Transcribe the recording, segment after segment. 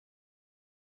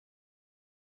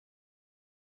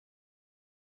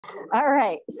All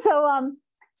right.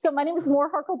 So my name is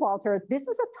Mor Harchol-Balter. This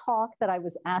is a talk that I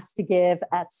was asked to give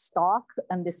at Stock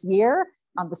this year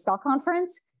on the Stock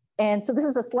conference. And so this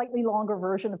is a slightly longer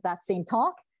version of that same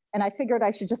talk. And I figured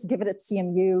I should just give it at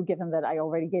CMU, given that I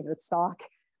already gave it at Stock,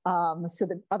 so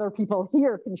that other people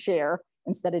here can share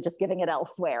instead of just giving it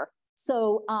elsewhere.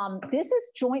 So this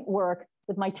is joint work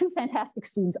with my two fantastic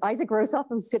students, Isaac Rosoff,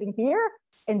 who's sitting here,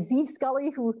 and Zeev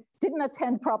Scully, who didn't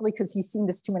attend probably because he's seen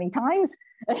this too many times.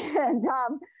 And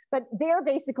but they're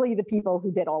basically the people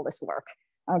who did all this work.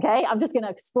 Okay, I'm just going to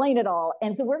explain it all.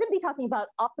 And so we're going to be talking about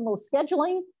optimal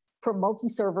scheduling for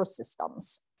multi-server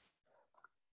systems.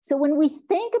 So when we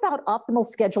think about optimal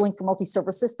scheduling for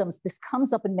multi-server systems, this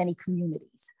comes up in many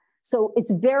communities. So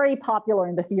it's very popular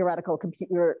in the theoretical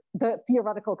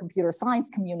computer science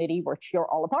community, which you're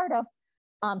all a part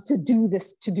of, to do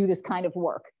this kind of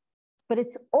work. But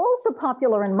it's also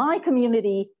popular in my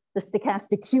community, the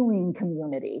stochastic queuing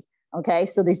community. Okay,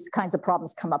 so these kinds of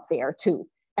problems come up there too.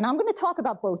 And I'm going to talk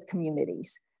about both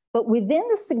communities. But within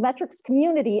the Sigmetrics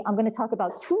community, I'm going to talk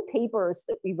about two papers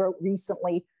that we wrote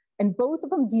recently, and both of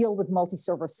them deal with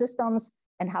multi-server systems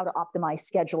and how to optimize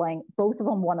scheduling. Both of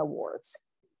them won awards.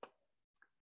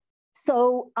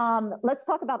 So let's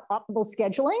talk about optimal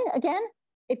scheduling again.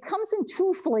 It comes in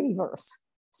two flavors.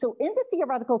 So in the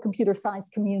theoretical computer science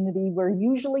community, we're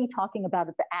usually talking about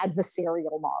the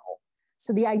adversarial model.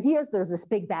 So the idea is there's this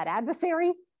big bad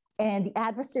adversary, and the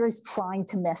adversary is trying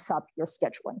to mess up your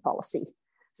scheduling policy.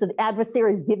 So the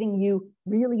adversary is giving you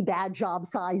really bad job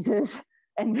sizes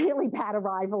and really bad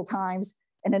arrival times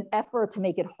in an effort to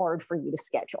make it hard for you to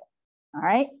schedule. All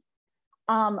right.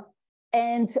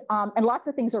 And lots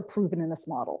of things are proven in this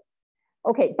model.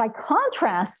 Okay, by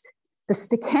contrast, the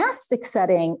stochastic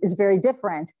setting is very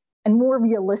different and more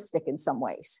realistic in some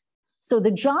ways. So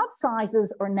the job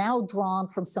sizes are now drawn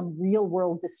from some real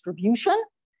world distribution,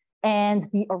 and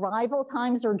the arrival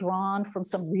times are drawn from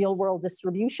some real world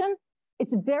distribution.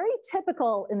 It's very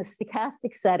typical in the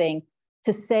stochastic setting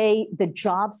to say the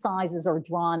job sizes are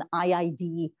drawn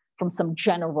IID from some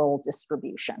general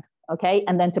distribution, okay?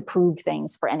 And then to prove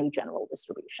things for any general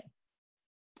distribution.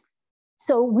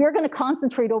 So we're going to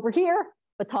concentrate over here,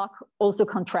 but talk also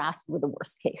contrast with the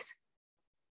worst case.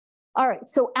 All right,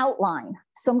 so outline.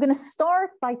 So I'm going to start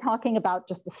by talking about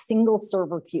just a single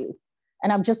server queue.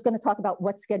 And I'm just going to talk about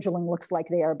what scheduling looks like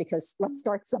there, because let's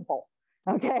start simple.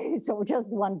 Okay, so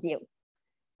just one queue.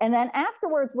 And then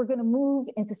afterwards, we're going to move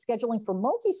into scheduling for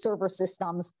multi-server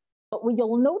systems. But what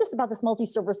you'll notice about this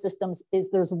multi-server systems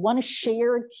is there's one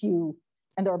shared queue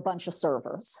and there are a bunch of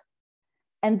servers.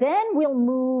 And then we'll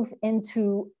move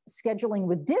into scheduling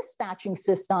with dispatching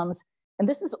systems. And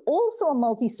this is also a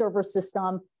multi-server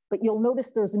system, but you'll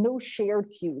notice there's no shared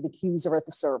queue. The queues are at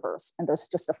the servers, and there's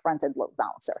just a front-end load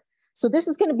balancer. So this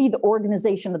is going to be the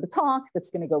organization of the talk that's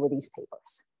going to go with these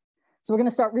papers. So we're going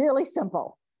to start really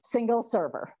simple, single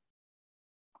server.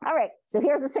 All right, so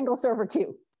here's a single server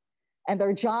queue. And there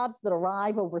are jobs that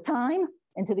arrive over time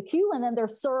into the queue, and then they're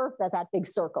served at that big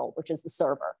circle, which is the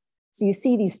server. So you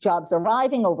see these jobs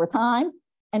arriving over time.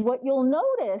 And what you'll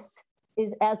notice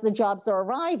is as the jobs are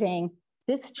arriving,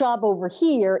 this job over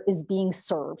here is being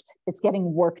served. It's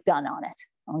getting work done on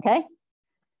it, okay?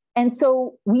 And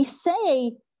so we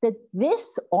say that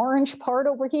this orange part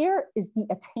over here is the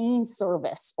attained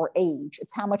service or age.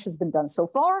 It's how much has been done so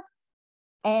far.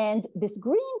 And this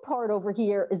green part over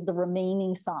here is the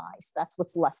remaining size. That's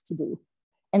what's left to do.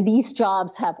 And these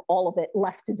jobs have all of it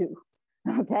left to do,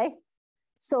 okay?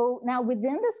 So now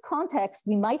within this context,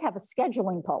 we might have a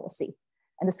scheduling policy,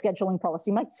 and the scheduling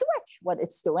policy might switch what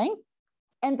it's doing.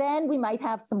 And then we might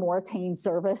have some more attained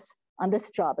service on this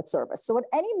job at service. So at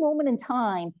any moment in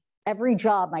time, every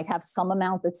job might have some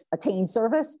amount that's attained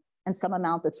service and some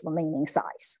amount that's remaining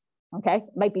size, okay?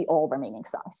 It might be all remaining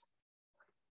size.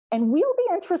 And we'll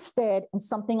be interested in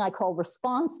something I call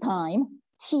response time,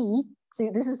 T. So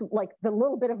this is like the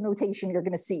little bit of notation you're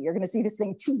gonna see. You're gonna see this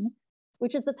thing T,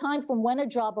 which is the time from when a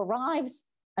job arrives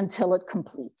until it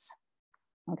completes,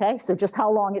 okay? So just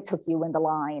how long it took you in the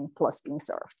line plus being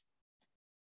served.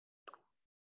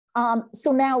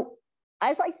 So now,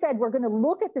 as I said, we're going to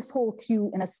look at this whole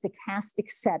queue in a stochastic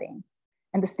setting.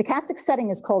 And the stochastic setting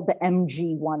is called the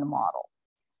MG1 model.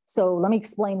 So let me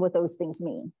explain what those things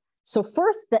mean. So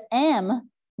first, the M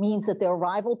means that the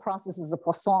arrival process is a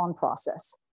Poisson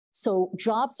process. So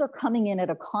jobs are coming in at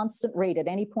a constant rate at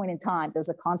any point in time. There's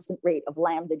a constant rate of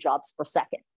lambda jobs per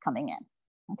second coming in,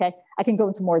 okay? I can go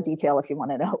into more detail if you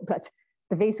want to know, but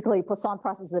basically Poisson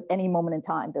process at any moment in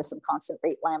time, there's some constant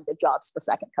rate lambda jobs per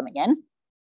second coming in.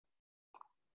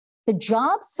 The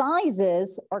job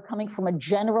sizes are coming from a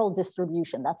general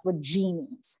distribution. That's what G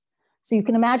means. So you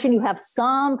can imagine you have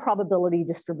some probability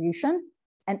distribution,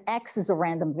 and X is a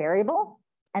random variable,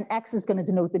 and X is going to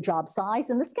denote the job size.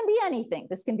 And this can be anything.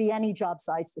 This can be any job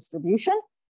size distribution.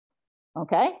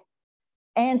 Okay.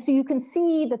 And so you can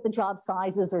see that the job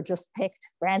sizes are just picked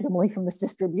randomly from this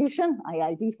distribution,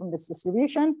 IID from this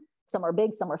distribution. Some are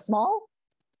big, some are small.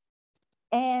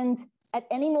 And at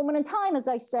any moment in time, as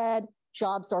I said,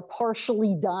 jobs are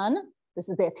partially done. This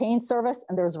is the attained service,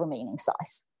 and there's remaining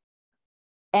size.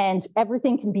 And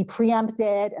everything can be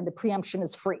preempted, and the preemption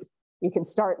is free. You can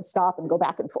start and stop and go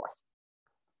back and forth.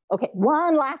 Okay,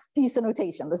 one last piece of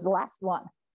notation. This is the last one.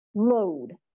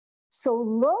 Load. So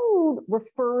load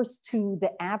refers to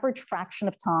the average fraction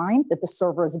of time that the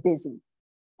server is busy.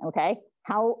 Okay,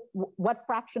 what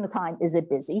fraction of time is it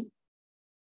busy?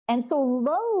 And so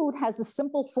load has a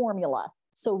simple formula.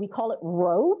 So we call it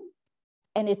rho,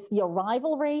 and it's the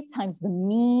arrival rate times the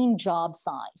mean job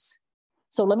size.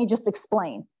 So let me just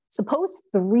explain. Suppose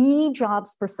 3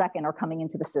 jobs per second are coming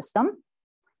into the system,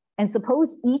 and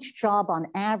suppose each job on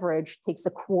average takes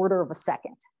 1/4 of a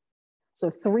second. So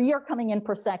 3 are coming in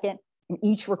per second, and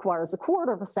each requires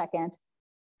 1/4 of a second.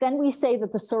 Then we say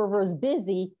that the server is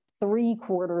busy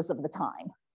 3/4 of the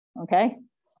time, okay?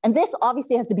 And this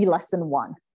obviously has to be less than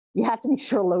 1. You have to make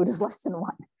sure load is less than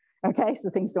 1, okay? So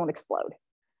things don't explode.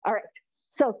 All right,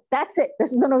 so that's it.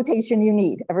 This is the notation you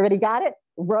need. Everybody got it?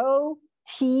 Rho,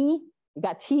 T, you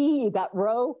got T, you got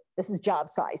rho. This is job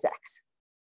size X.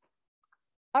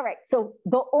 All right, so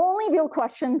the only real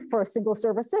question for a single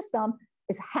server system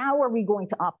is how are we going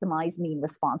to optimize mean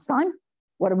response time?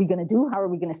 What are we going to do? How are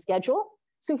we going to schedule?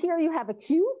 So here you have a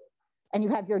queue, and you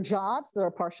have your jobs that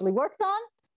are partially worked on,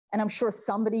 and I'm sure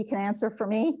somebody can answer for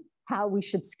me how we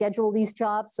should schedule these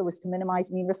jobs so as to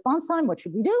minimize mean response time. What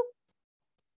should we do?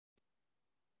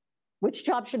 Which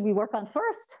job should we work on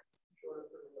first?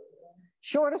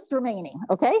 Shortest remaining,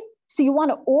 okay? So you want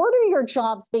to order your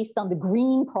jobs based on the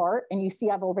green part, and you see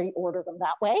I've already ordered them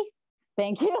that way.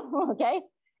 Thank you, okay?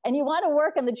 And you want to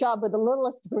work on the job with the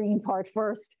littlest green part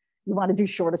first. You want to do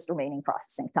shortest remaining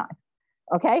processing time,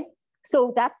 okay?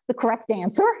 So that's the correct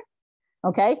answer,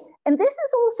 okay? And this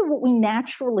is also what we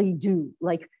naturally do.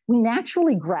 Like we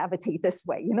naturally gravitate this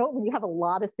way. You know, when you have a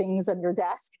lot of things on your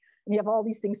desk and you have all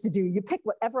these things to do, you pick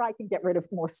whatever I can get rid of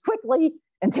most quickly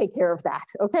and take care of that,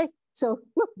 okay? So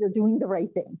look, you're doing the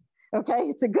right thing, okay?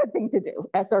 It's a good thing to do,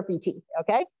 SRPT,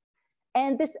 okay?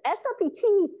 And this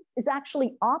SRPT is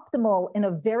actually optimal in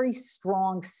a very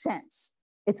strong sense.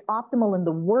 It's optimal in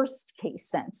the worst case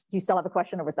sense. Do you still have a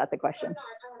question, or was that the question?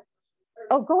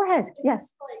 Oh, go ahead,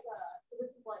 yes.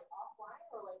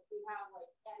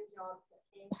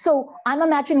 So I'm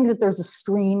imagining that there's a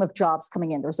stream of jobs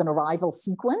coming in. There's an arrival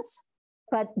sequence,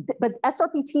 but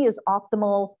SRPT is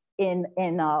optimal in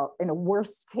a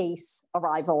worst case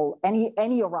arrival,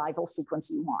 any arrival sequence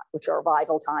you want, which are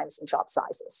arrival times and job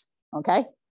sizes, okay?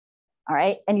 All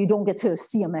right, and you don't get to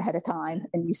see them ahead of time,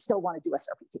 and you still want to do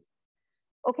SRPT.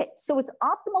 Okay, so it's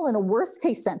optimal in a worst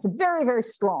case sense, very, very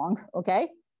strong, okay?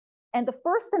 And the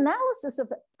first analysis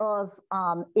of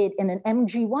it in an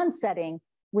MG1 setting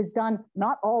was done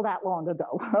not all that long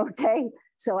ago, okay?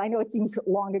 So I know it seems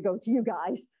long ago to you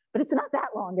guys, but it's not that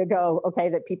long ago, okay,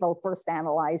 that people first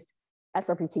analyzed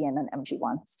SRPT in an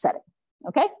MG1 setting,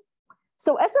 okay?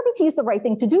 So SRPT is the right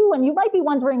thing to do, and you might be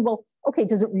wondering, well, okay,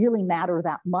 does it really matter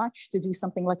that much to do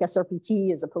something like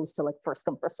SRPT as opposed to like first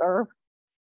come, first serve?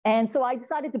 And so I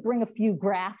decided to bring a few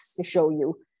graphs to show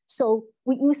you. So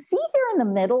what you see here in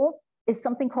the middle is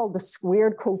something called the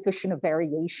squared coefficient of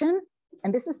variation.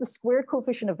 And this is the squared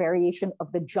coefficient of variation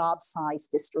of the job size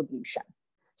distribution.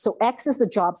 So X is the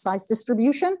job size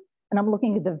distribution, and I'm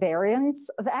looking at the variance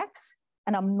of X,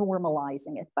 and I'm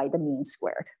normalizing it by the mean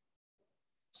squared.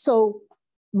 So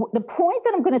the point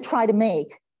that I'm going to try to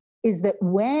make is that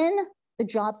when the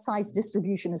job size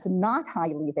distribution is not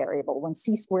highly variable, when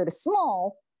C squared is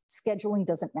small, scheduling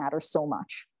doesn't matter so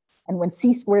much. And when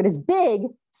C squared is big,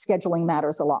 scheduling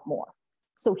matters a lot more.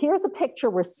 So here's a picture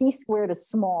where C squared is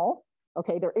small.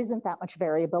 Okay, there isn't that much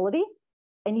variability.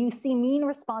 And you see mean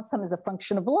response time as a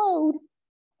function of load.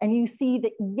 And you see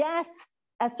that, yes,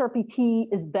 SRPT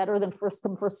is better than first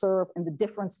come, first serve, and the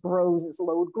difference grows as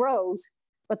load grows,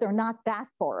 but they're not that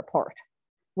far apart.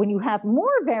 When you have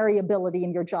more variability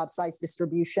in your job size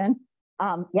distribution,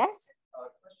 yes?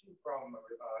 Question from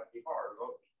Ibar.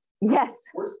 Yes.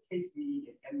 Worst case mean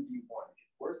in MD1,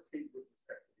 worst case with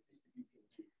respect to the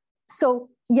distribution. So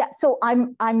yeah, so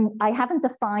I haven't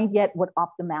defined yet what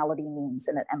optimality means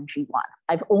in an MG1.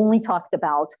 I've only talked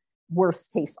about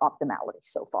worst case optimality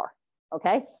so far,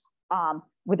 okay?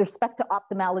 With respect to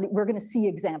optimality, we're gonna see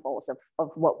examples of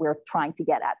what we're trying to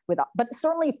get at. But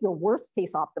certainly if you're worst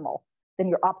case optimal, then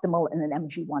you're optimal in an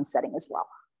MG1 setting as well.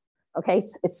 Okay,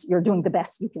 you're doing the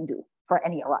best you can do for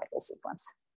any arrival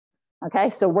sequence. Okay,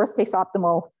 so worst case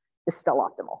optimal is still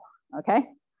optimal. Okay,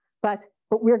 but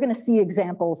we're going to see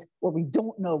examples where we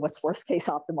don't know what's worst case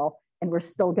optimal, and we're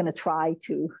still going to try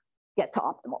to get to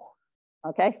optimal.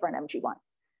 Okay, for an MG1.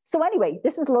 So anyway,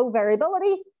 this is low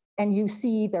variability, and you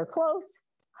see they're close.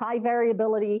 High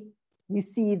variability, you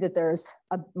see that there's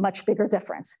a much bigger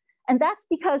difference. And that's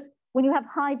because when you have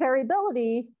high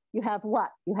variability, you have what?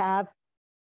 You have,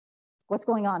 what's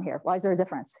going on here? Why is there a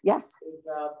difference? Yes?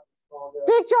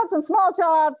 Big jobs and small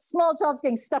jobs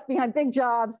getting stuck behind big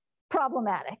jobs,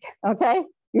 problematic, okay?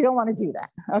 You don't want to do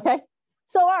that, okay?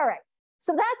 So, all right,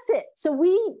 so that's it. So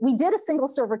we did a single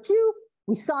server queue.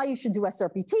 We saw you should do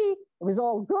SRPT. It was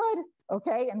all good,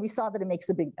 okay? And we saw that it makes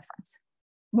a big difference.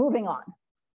 Moving on,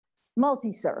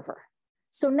 multi-server.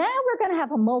 So now we're going to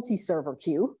have a multi-server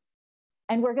queue,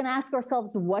 and we're going to ask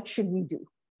ourselves, what should we do?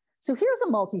 So here's a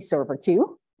multi-server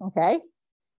queue, okay?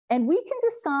 And we can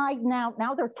decide now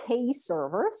they're K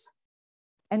servers,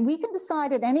 and we can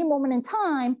decide at any moment in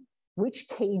time which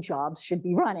K jobs should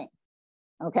be running,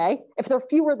 okay? If there are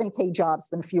fewer than K jobs,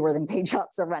 then fewer than K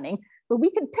jobs are running, but we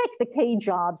can pick the K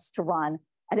jobs to run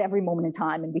at every moment in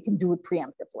time, and we can do it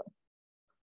preemptively.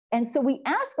 And so we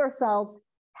ask ourselves,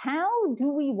 how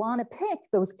do we want to pick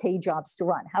those K jobs to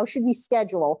run? How should we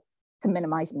schedule to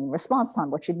minimize mean response time?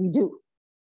 What should we do?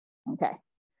 Okay,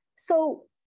 so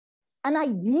an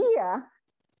idea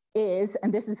is,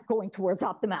 and this is going towards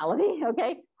optimality,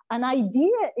 okay? An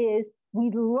idea is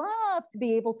we'd love to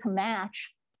be able to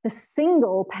match a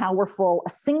single powerful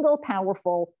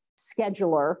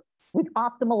scheduler with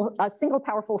a single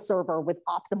powerful server with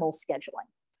optimal scheduling.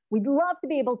 We'd love to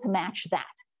be able to match that.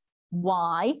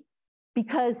 Why?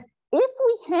 Because if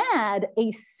we had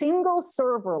a single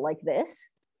server like this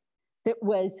that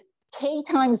was K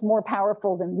times more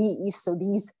powerful than these, so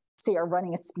these say are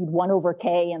running at speed 1 over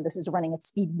K, and this is running at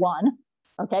speed 1,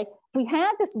 okay? If we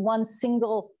had this one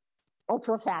single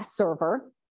ultra-fast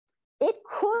server, it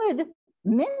could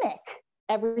mimic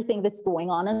everything that's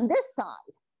going on this side,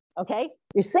 okay?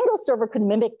 Your single server could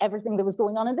mimic everything that was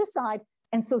going on this side,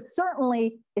 and so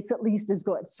certainly it's at least as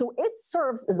good. So it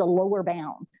serves as a lower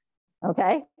bound,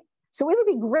 okay? So it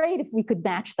would be great if we could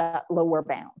match that lower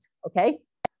bound, okay?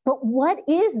 But what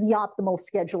is the optimal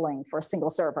scheduling for a single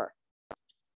server?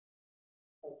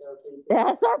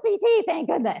 SRPT, thank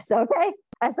goodness, okay?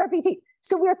 SRPT.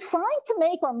 So we're trying to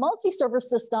make our multi-server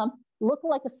system look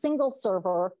like a single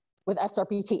server with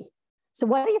SRPT. So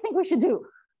what do you think we should do?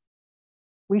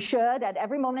 We should, at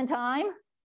every moment in time,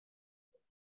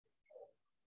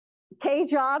 K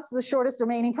jobs with shortest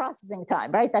remaining processing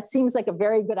time, right? That seems like a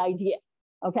very good idea,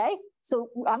 okay? So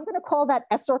I'm gonna call that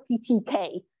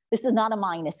SRPTK. This is not a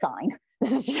minus sign.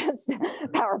 This is just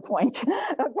PowerPoint,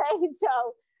 okay?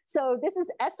 So this is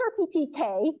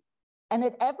SRPTK, and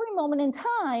at every moment in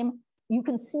time, you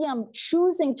can see I'm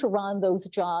choosing to run those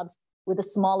jobs with the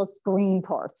smallest green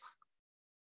parts,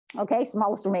 okay?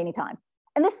 Smallest remaining time.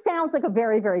 And this sounds like a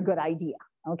very, very good idea,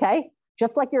 okay?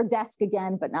 Just like your desk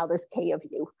again, but now there's K of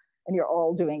you, and you're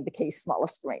all doing the K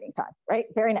smallest remaining time, right?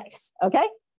 Very nice, okay?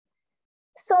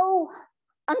 So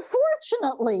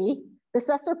unfortunately, this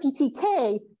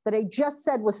SRPTK that I just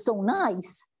said was so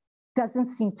nice doesn't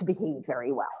seem to behave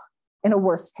very well in a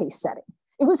worst case setting.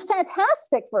 It was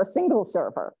fantastic for a single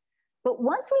server, but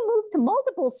once we move to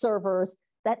multiple servers,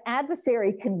 that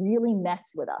adversary can really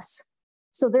mess with us.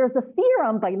 So there's a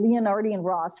theorem by Leonardi and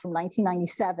Ross from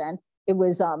 1997. It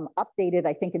was updated,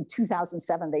 I think, in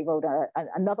 2007. They wrote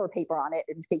another paper on it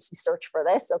in case you search for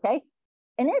this, okay?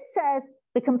 And it says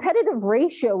the competitive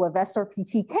ratio of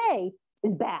SRPTK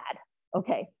is bad.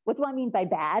 Okay, what do I mean by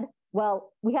bad?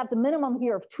 Well, we have the minimum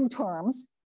here of 2 terms.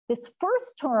 This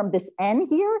first term, this N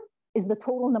here, is the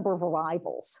total number of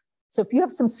arrivals. So if you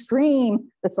have some stream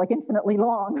that's like infinitely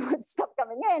long with stuff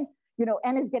coming in, you know,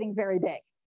 N is getting very big,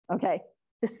 okay?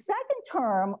 The second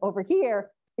term over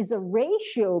here is a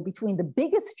ratio between the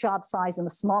biggest job size and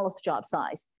the smallest job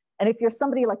size. And if you're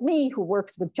somebody like me who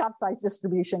works with job size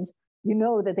distributions, you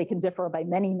know that they can differ by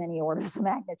many, many orders of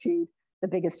magnitude, the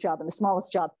biggest job and the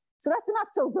smallest job. So that's not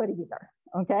so good either,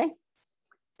 okay?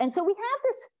 And so we have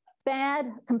this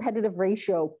bad competitive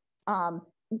ratio.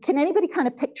 Can anybody kind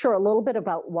of picture a little bit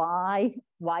about why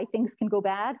things can go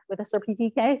bad with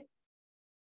SRPTK?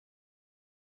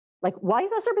 Like, why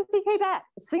is SRPTK bad?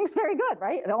 It seems very good,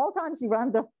 right? At all times you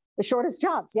run the shortest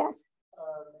jobs, yes?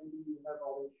 Maybe you have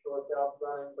all these short jobs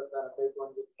running, but then a big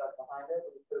one gets stuck behind it,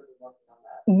 but we could have been working on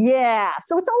that. Yeah,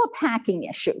 so it's all a packing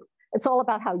issue. It's all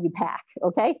about how you pack,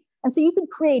 okay? And so you can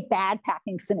create bad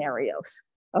packing scenarios.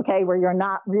 okay, where you're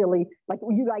not really, like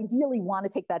you'd ideally want to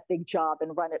take that big job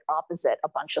and run it opposite a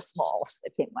bunch of smalls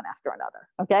that came one after another,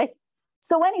 okay?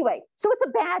 So anyway, so it's a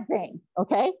bad thing,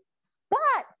 okay?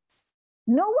 But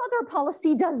no other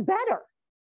policy does better.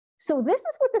 So this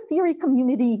is what the theory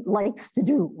community likes to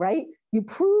do, right? You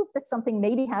prove that something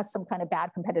maybe has some kind of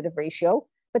bad competitive ratio,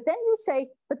 but then you say,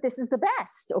 but this is the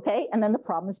best, okay? And then the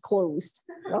problem is closed,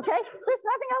 okay? There's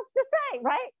nothing else to say,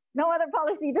 right? No other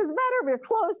policy does better, we're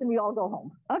closed and we all go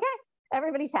home, okay?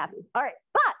 Everybody's happy, all right.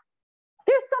 But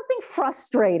there's something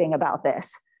frustrating about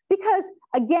this because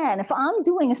again, if I'm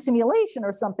doing a simulation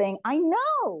or something, I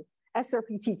know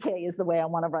SRPTK is the way I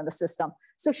want to run the system.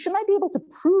 So shouldn't I be able to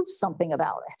prove something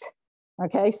about it?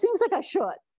 Okay, seems like I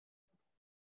should.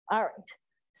 All right,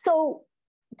 so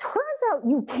turns out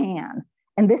you can.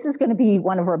 And this is going to be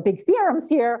one of our big theorems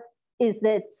here, is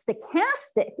that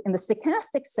in the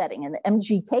stochastic setting, in the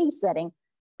MGK setting,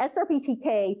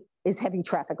 SRPTK is heavy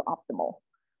traffic optimal.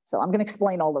 So I'm going to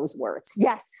explain all those words.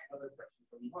 Yes? Another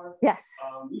question from Mihar. Yes.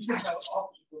 We should have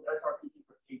opt equals SRPT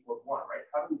for K equals 1, right?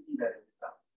 How do we see that in this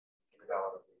stuff?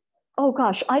 Oh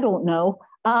gosh, I don't know.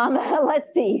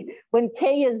 Let's see. When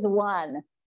K is 1,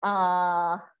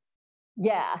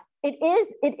 yeah,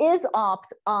 it is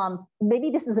opt.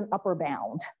 Maybe this is an upper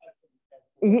bound.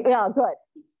 Yeah, good.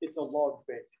 It's a log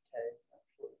based K,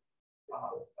 actually.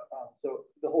 So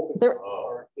the whole thing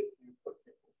if you put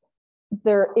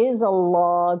there is a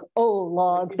log,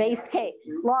 log base K,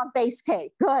 log base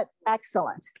K. Good,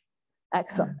 excellent,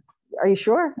 excellent. Are you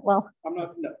sure? Well, I'm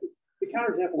not, no. The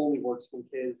counterexample only works when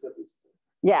K is at least 2.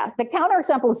 Yeah, the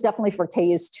counterexample is definitely for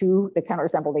K is 2. The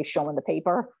counterexample they show in the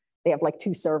paper. They have like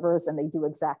 2 servers and they do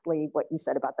exactly what you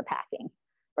said about the packing,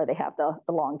 where they have the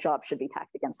long job should be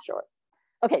packed against short.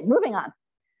 Okay, moving on.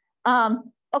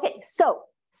 Okay, so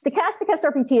stochastic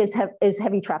SRPT is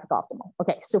heavy traffic optimal.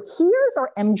 Okay, so here's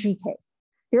our MGK.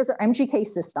 Here's our MGK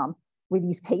system with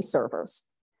these K servers.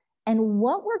 And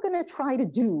what we're going to try to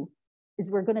do is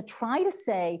we're going to try to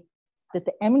say that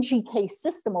the MGK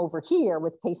system over here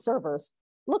with K servers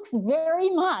looks very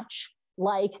much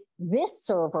like this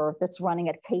server that's running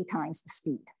at K times the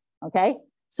speed, okay?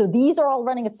 So these are all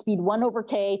running at speed 1 over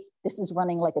K. This is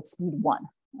running like at speed 1,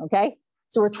 okay?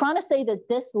 So we're trying to say that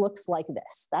this looks like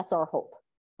this. That's our hope,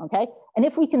 okay? And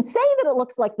if we can say that it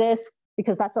looks like this,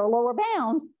 because that's our lower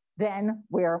bound, then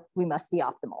we must be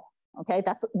optimal, okay?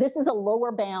 This is a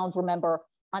lower bound, remember,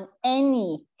 on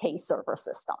any K server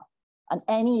system, on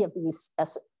any of these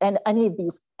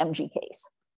MGKs.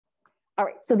 All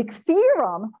right, so the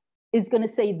theorem is going to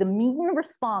say the mean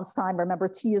response time, remember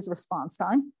T is response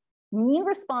time, mean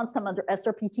response time under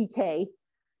SRPTK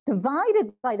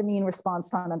divided by the mean response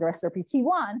time under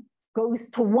SRPT1 goes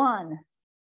to 1,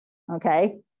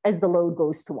 okay, as the load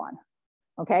goes to 1,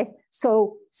 okay?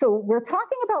 So we're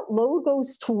talking about load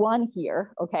goes to 1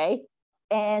 here, okay?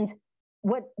 And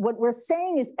what we're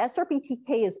saying is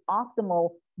SRPTK is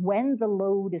optimal when the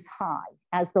load is high,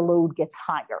 as the load gets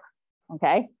higher,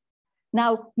 okay?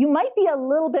 Now, you might be a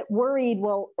little bit worried,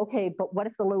 well, okay, but what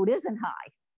if the load isn't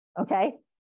high, okay?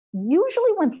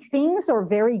 Usually when things are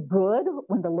very good,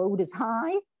 when the load is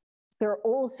high, they're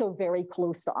also very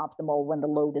close to optimal when the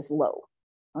load is low,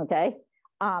 okay?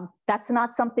 That's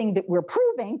not something that we're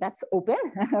proving, that's open,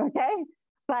 okay?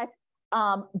 But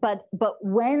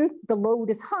when the load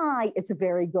is high, it's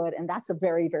very good, and that's a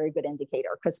very, very good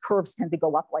indicator because curves tend to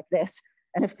go up like this.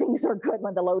 And if things are good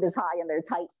when the load is high and they're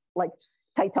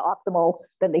tight to optimal,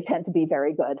 then they tend to be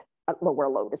very good at lower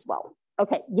load as well.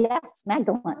 Okay, yes,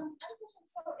 Magdalene.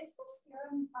 So is this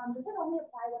theorem, does it only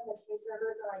apply when the K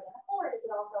servers are identical, or does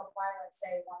it also apply, let's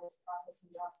say, one is processing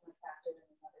jobs much faster than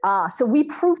another? So we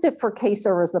proved it for K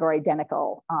servers that are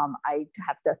identical. I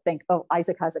have to think,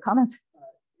 Isaac has a comment.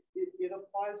 It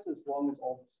applies as long as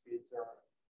all the speeds are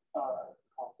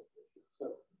constant.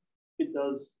 So it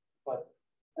does,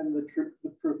 and the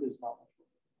proof is not much.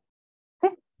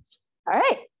 Okay, all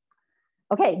right.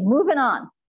 Okay, moving on.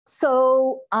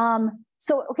 So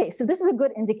this is a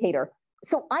good indicator.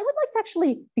 So I would like to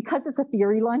actually, because it's a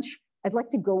theory lunch, I'd like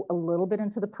to go a little bit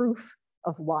into the proof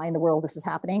of why in the world this is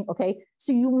happening, okay?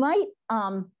 So you might,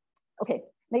 okay,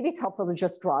 maybe it's helpful to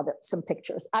just draw some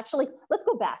pictures. Actually, let's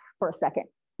go back for a second.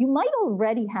 You might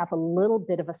already have a little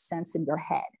bit of a sense in your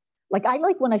head. Like I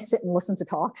like when I sit and listen to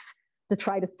talks to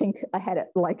try to think ahead of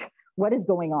like, what is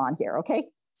going on here, okay?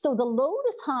 So the load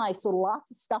is high, so lots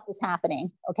of stuff is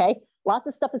happening, okay? Lots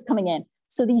of stuff is coming in.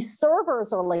 So these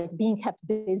servers are like being kept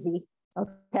busy,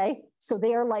 okay? So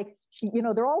they are like, you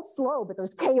know, they're all slow, but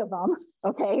there's K of them,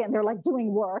 okay? And they're like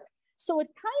doing work. So it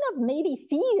kind of maybe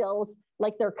feels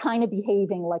like they're kind of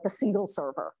behaving like a single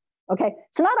server, okay?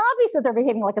 It's not obvious that they're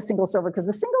behaving like a single server because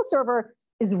the single server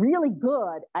is really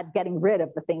good at getting rid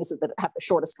of the things that have the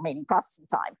shortest remaining processing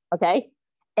time, okay?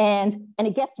 And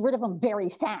it gets rid of them very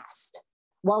fast.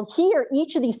 While here,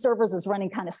 each of these servers is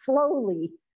running kind of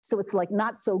slowly, so it's like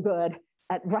not so good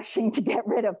at rushing to get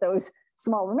rid of those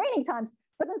small remaining times.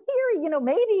 But in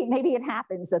theory, maybe it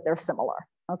happens that they're similar,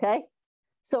 okay?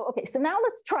 So now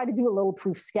let's try to do a little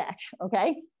proof sketch,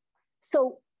 okay?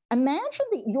 So imagine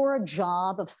that you're a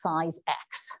job of size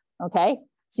X, okay?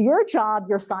 So you're a job,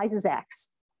 your size is X,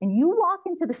 and you walk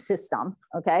into the system,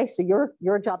 okay? So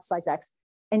you're a job size X,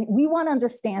 and we want to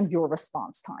understand your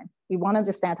response time. We want to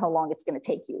understand how long it's going to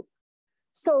take you.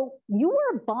 So you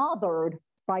are bothered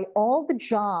by all the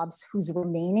jobs whose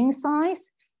remaining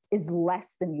size is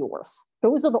less than yours.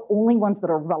 Those are the only ones that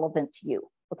are relevant to you,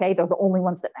 okay? They're the only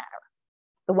ones that matter,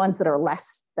 the ones that are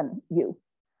less than you.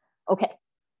 Okay,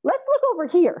 let's look over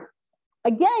here.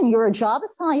 Again, you're a job of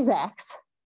size X,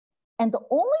 and the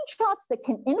only jobs that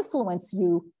can influence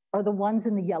you are the ones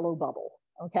in the yellow bubble,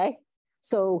 okay?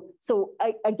 So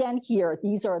again here,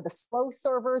 these are the slow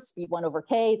servers, speed 1 over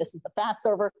k, this is the fast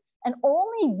server, and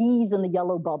only these in the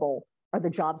yellow bubble are the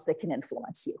jobs that can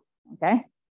influence you, okay?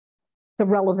 The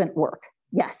relevant work,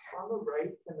 yes? On the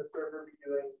right, can the server be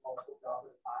doing multiple jobs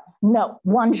at a time? No,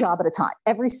 one job at a time.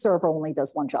 Every server only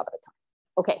does one job at a time.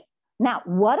 Okay, now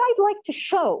what I'd like to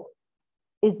show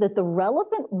is that the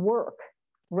relevant work,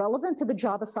 relevant to the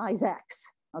job of size X,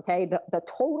 okay, the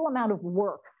total amount of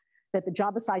work that the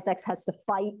job of size X has to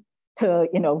fight to,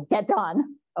 get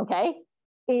done, okay,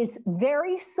 is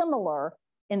very similar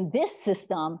in this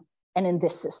system and in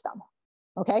this system,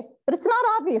 okay? But it's not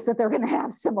obvious that they're going to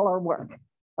have similar work,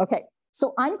 okay?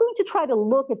 So I'm going to try to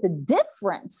look at the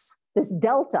difference, this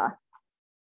delta,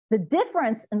 the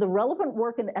difference in the relevant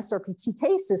work in the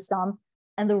SRPTK system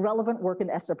and the relevant work in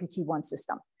the SRPT1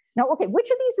 system. Now, okay,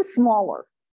 which of these is smaller?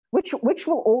 Which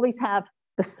will always have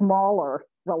the smaller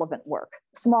relevant work,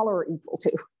 smaller or equal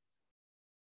to?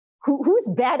 Who's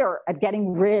better at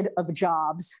getting rid of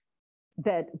jobs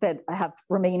that have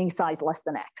remaining size less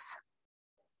than X?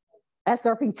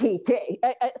 SRPT1,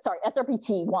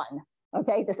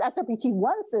 okay? This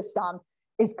SRPT1 system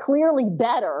is clearly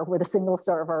better with a single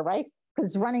server, right? Because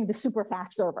it's running the super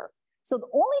fast server. So the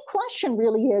only question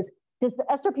really is, does the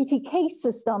SRPTK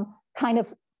system kind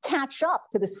of catch up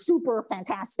to the super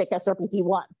fantastic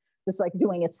SRPT1? It's like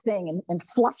doing its thing and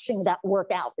flushing that work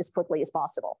out as quickly as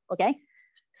possible, okay?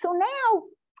 So now,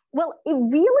 well, it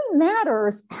really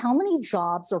matters how many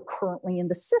jobs are currently in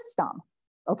the system,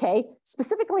 okay?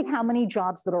 Specifically, how many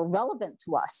jobs that are relevant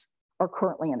to us are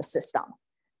currently in the system.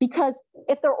 Because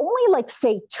if there are only like,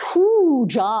 say, 2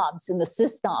 jobs in the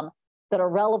system that are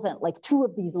relevant, like 2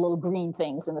 of these little green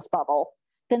things in this bubble,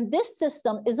 then this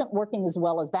system isn't working as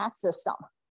well as that system,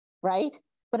 right?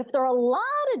 But if there are a lot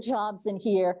of jobs in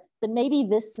here, then maybe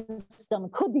this system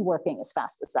could be working as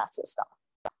fast as that system,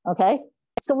 okay?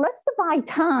 So let's divide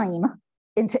time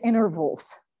into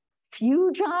intervals.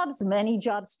 Few jobs, many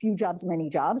jobs, few jobs, many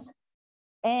jobs.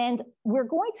 And we're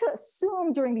going to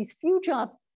assume during these few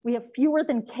jobs, we have fewer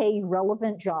than k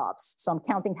relevant jobs. So I'm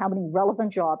counting how many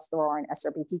relevant jobs there are in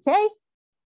SRPTK.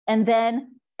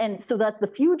 And so that's the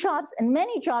few jobs, and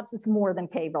many jobs, it's more than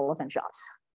k relevant jobs.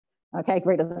 Okay,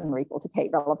 greater than or equal to k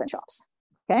relevant jobs,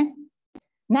 okay?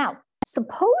 Now,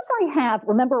 suppose I have,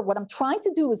 remember what I'm trying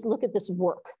to do is look at this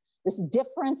work, this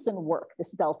difference in work,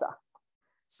 this delta.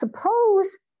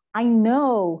 Suppose I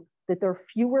know that there are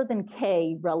fewer than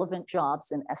k relevant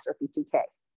jobs in SRPTK,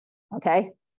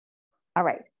 okay? All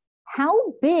right,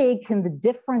 how big can the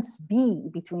difference be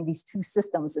between these 2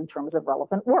 systems in terms of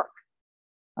relevant work?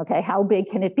 Okay, how big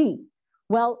can it be?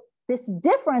 Well, this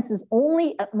difference is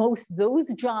only at most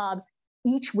those jobs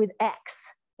each with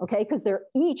X, okay? Because they're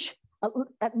each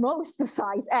at most the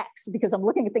size X, because I'm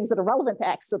looking at things that are relevant to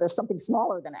X, so there's something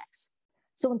smaller than X.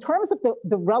 So in terms of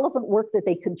the relevant work that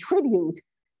they contribute,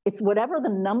 it's whatever the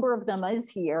number of them is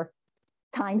here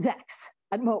times X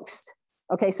at most.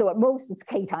 Okay, so at most it's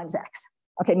K times X.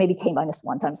 Okay, maybe K minus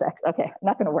 1 times X. Okay, I'm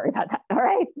not gonna worry about that, all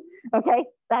right? Okay,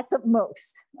 that's at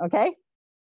most, okay?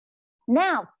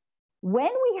 Now, when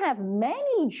we have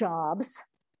many jobs,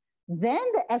 then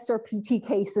the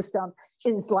SRPTK system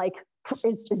is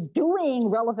doing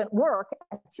relevant work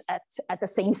at the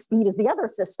same speed as the other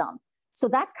system. So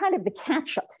that's kind of the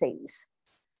catch-up phase,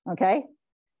 okay?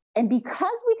 And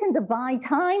because we can divide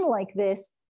time like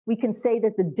this, we can say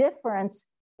that the difference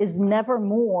is never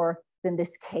more than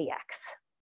this kx,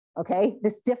 okay?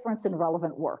 This difference in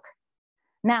relevant work.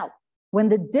 Now, when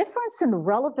the difference in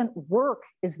relevant work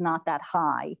is not that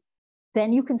high,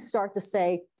 then you can start to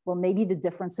say, well, maybe the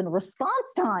difference in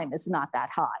response time is not that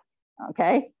high,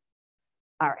 okay?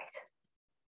 All right.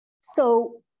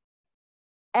 So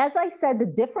as I said, the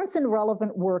difference in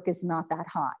relevant work is not that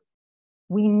high.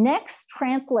 We next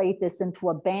translate this into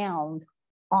a bound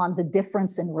on the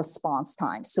difference in response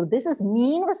time. So this is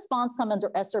mean response time under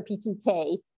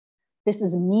SRPTK. This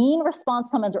is mean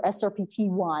response time under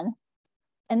SRPT1.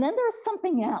 And then there's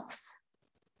something else.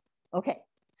 Okay,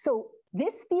 so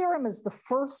this theorem is the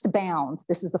first bound.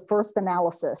 This is the first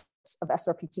analysis of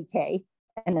SRPTK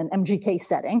in an MGK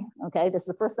setting. Okay, this is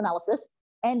the first analysis.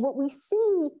 And what we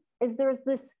see is there's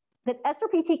this, that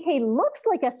SRPTK looks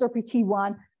like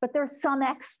SRPT1, but there's some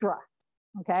extra,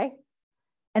 okay?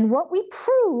 And what we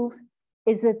prove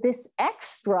is that this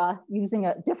extra, using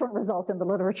a different result in the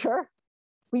literature,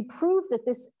 we prove that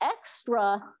this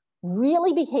extra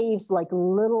really behaves like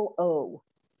little o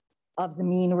of the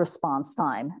mean response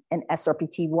time in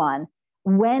SRPT1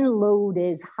 when load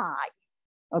is high,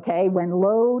 okay? When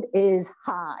load is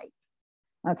high,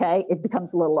 okay? It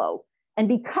becomes little o. And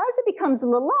because it becomes a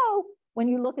little low, when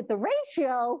you look at the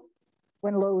ratio,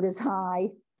 when load is high,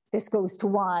 this goes to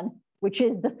 1, which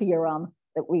is the theorem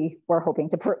that we were hoping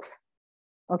to prove.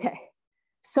 Okay,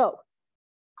 so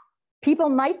people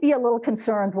might be a little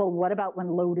concerned, well, what about when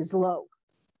load is low?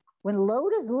 When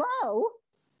load is low,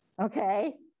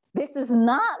 okay, this is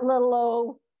not little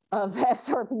o of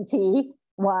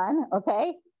SRPT1,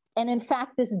 okay? And in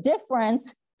fact, this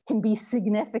difference can be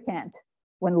significant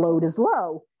when load is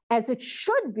low, as it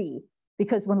should be,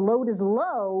 because when load is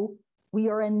low, we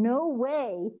are in no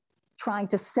way trying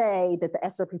to say that the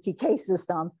SRPTK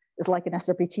system is like an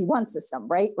SRPT1 system,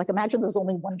 right? Like imagine there's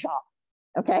only one job,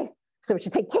 okay? So it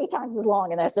should take K times as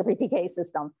long in the SRPTK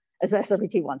system as the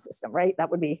SRPT1 system, right? That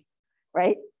would be,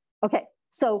 right? Okay,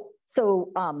 so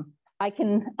I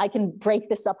can break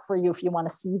this up for you if you want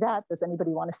to see that. Does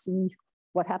anybody want to see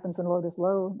what happens when load is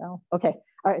low? No? Okay,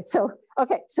 all right, so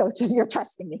just you're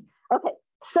trusting me. Okay,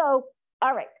 so,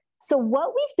 all right. So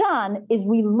what we've done is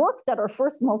we looked at our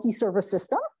first multi-server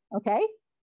system, okay?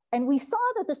 And we saw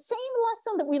that the same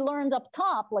lesson that we learned up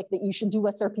top, like that you should do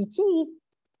SRPT,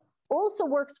 also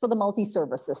works for the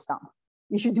multi-server system.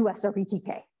 You should do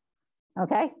SRPTK,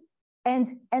 okay? And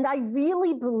I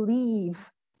really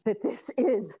believe that this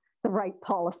is the right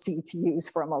policy to use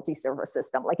for a multi-server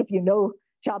system. Like if you know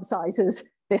job sizes,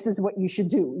 this is what you should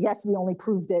do. Yes, we only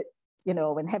proved it, you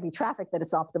know, in heavy traffic that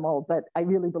it's optimal, but I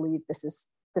really believe this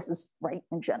is right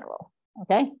in general,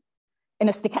 okay? In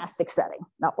a stochastic setting,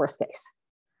 not worst case.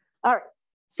 All right,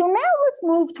 so now let's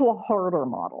move to a harder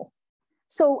model.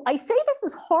 So I say this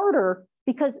is harder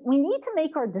because we need to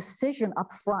make our decision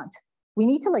up front. We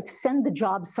need to like send the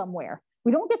job somewhere.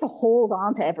 We don't get to hold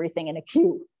on to everything in a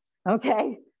queue,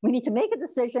 okay? We need to make a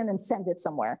decision and send it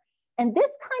somewhere. And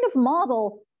this kind of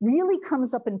model really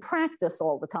comes up in practice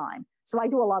all the time. So I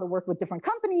do a lot of work with different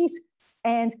companies,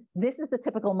 and this is the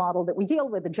typical model that we deal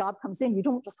with. The job comes in, you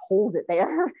don't just hold it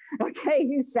there, okay?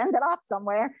 You send it off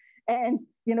somewhere, and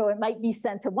you know it might be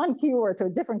sent to one queue or to a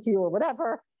different queue or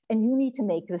whatever, and you need to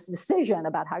make this decision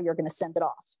about how you're going to send it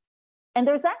off. And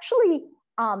there's actually,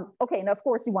 okay, and of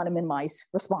course you want to minimize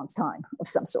response time of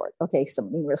some sort, okay,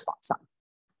 some mean response time.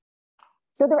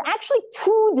 So there are actually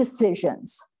two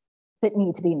decisions that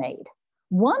need to be made.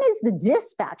 One is the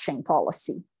dispatching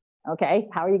policy, okay?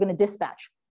 How are you going to dispatch?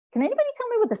 Can anybody tell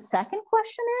me what the second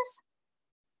question is?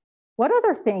 What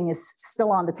other thing is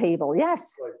still on the table?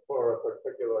 Yes? Like for a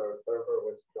particular server,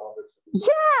 which job it should be.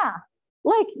 Yeah,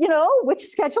 like, you know, which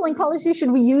scheduling policy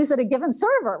should we use at a given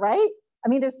server, right? I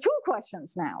mean, there's two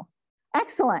questions now.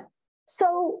 Excellent.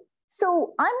 So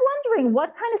I'm wondering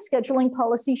what kind of scheduling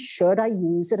policy should I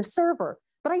use at a server?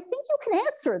 But I think you can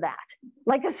answer that.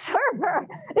 Like a server,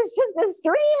 it's just a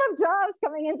stream of jobs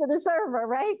coming into the server,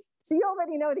 right? So you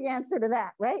already know the answer to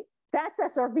that, right? That's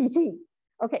SRPT.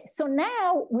 Okay, so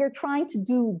now we're trying to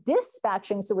do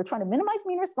dispatching. So we're trying to minimize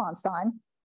mean response time,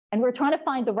 and we're trying to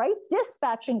find the right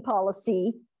dispatching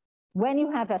policy when you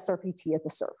have SRPT at the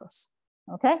servers,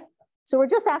 okay? So we're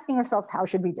just asking ourselves, how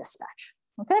should we dispatch,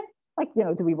 okay? Like, you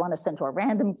know, do we want to send to a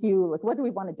random queue? Like, what do we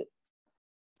want to do?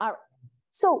 All right.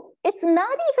 So it's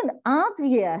not even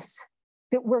obvious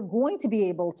that we're going to be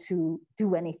able to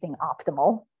do anything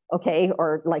optimal, okay,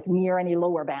 or like near any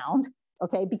lower bound,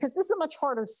 okay, because this is a much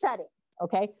harder setting,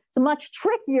 okay? It's much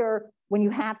trickier when you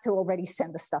have to already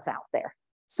send the stuff out there.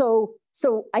 So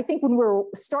I think when we're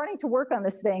starting to work on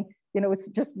this thing, you know, it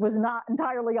just was not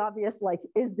entirely obvious, like,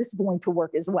 is this going to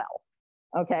work as well,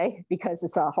 okay, because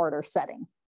it's a harder setting.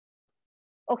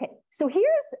 Okay, so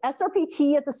here's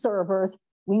SRPT at the servers.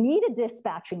 We need a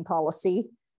dispatching policy,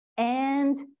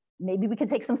 and maybe we can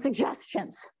take some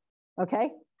suggestions,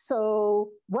 okay? So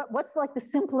what's like the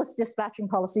simplest dispatching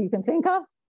policy you can think of?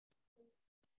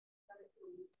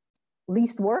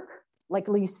 Least work, like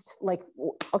least, like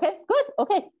Okay, good,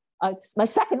 okay. It's my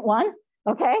second one,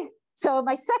 okay? So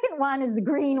my second one is the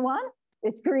green one.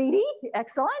 It's greedy,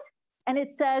 excellent. And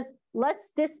it says,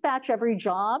 let's dispatch every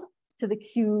job to the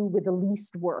queue with the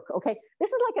least work, okay?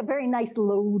 This is like a very nice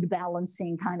load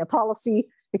balancing kind of policy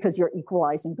because you're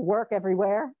equalizing the work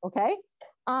everywhere, okay?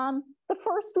 The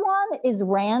first one is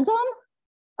random.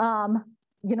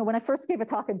 You know, when I first gave a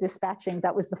talk on dispatching,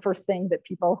 that was the first thing that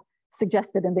people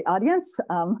suggested in the audience.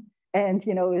 And,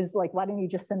 you know, is like, why don't you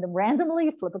just send them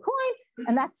randomly, flip a coin?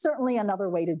 And that's certainly another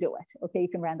way to do it. Okay, you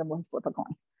can randomly flip a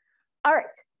coin. All right,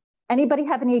 anybody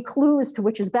have any clue as to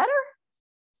which is better?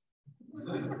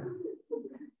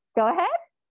 Go ahead.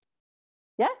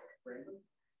 Yes?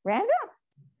 Random?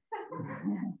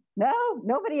 No,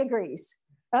 nobody agrees.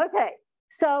 Okay,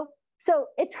 so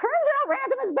it turns out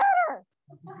random is better.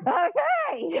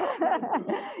 Okay,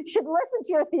 should listen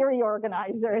to your theory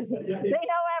organizers. They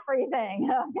know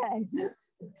everything. Okay,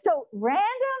 so random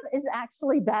is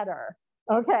actually better.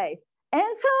 Okay,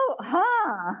 and so,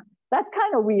 that's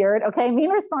kind of weird. Okay, mean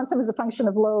response time is a function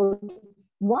of load.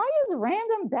 Why is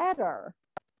random better?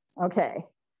 Okay,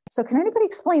 so can anybody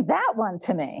explain that one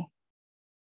to me?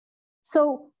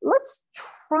 So let's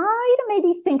try to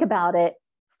maybe think about it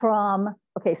from,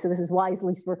 okay, so this is why is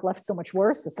least work left so much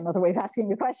worse? That's another way of asking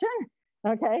the question.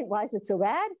 Okay, why is it so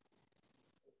bad?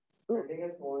 Sending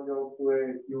a small job to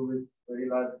a queue with very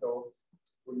large jobs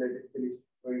would let it finish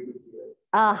very quickly.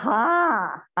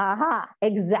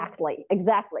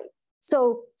 Exactly.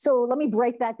 So let me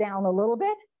break that down a little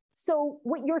bit. So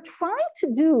what you're trying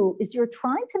to do is you're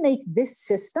trying to make this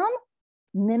system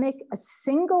mimic a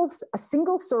single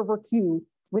server queue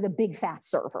with a big fat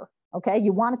server. Okay,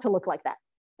 you want it to look like that.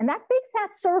 And that big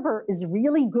fat server is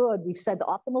really good. We've said the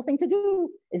optimal thing to do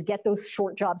is get those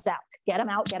short jobs out. Get them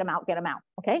out, get them out, get them out,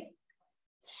 okay?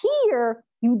 Here,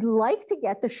 you'd like to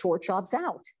get the short jobs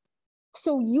out.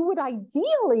 So you would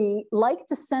ideally like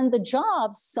to send the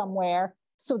jobs somewhere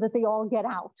so that they all get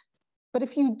out. But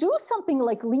if you do something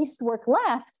like least work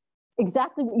left,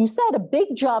 exactly what you said, a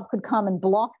big job could come and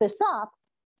block this up,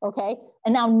 okay?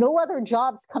 And now no other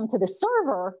jobs come to the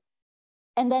server,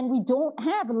 and then we don't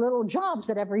have little jobs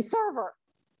at every server.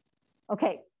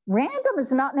 Okay, random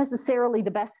is not necessarily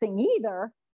the best thing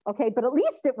either, okay, but at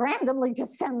least it randomly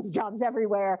just sends jobs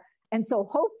everywhere. And so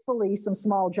hopefully some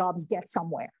small jobs get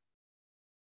somewhere,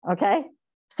 okay?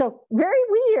 So very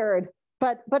weird,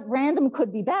 but random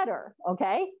could be better,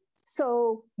 okay?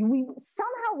 So we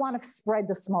somehow want to spread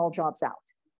the small jobs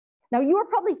out. Now you are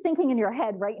probably thinking in your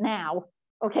head right now,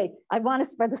 okay, I want to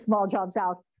spread the small jobs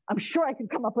out. I'm sure I could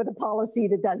come up with a policy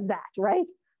that does that, right?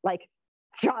 Like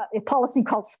a policy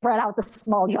called spread out the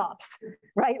small jobs,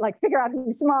 right? Like figure out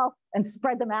who's small and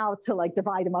spread them out to like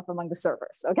divide them up among the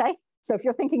servers, okay? So if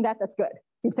you're thinking that, that's good.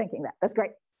 Keep thinking that, that's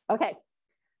great. Okay,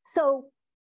 so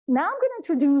now I'm gonna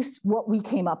introduce what we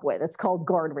came up with. It's called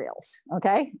guardrails,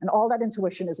 okay? And all that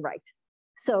intuition is right.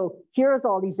 So here's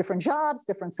all these different jobs,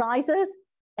 different sizes,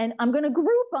 and I'm gonna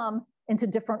group them into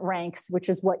different ranks, which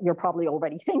is what you're probably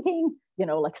already thinking, you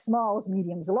know, like smalls,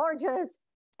 mediums, larges.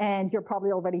 And you're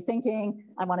probably already thinking,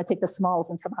 I want to take the smalls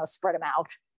and somehow spread them out.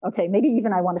 Okay, maybe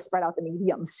even I want to spread out the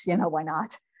mediums, you know, why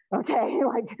not? Okay,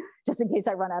 like just in case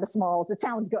I run out of smalls, it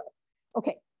sounds good.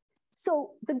 Okay,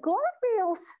 so the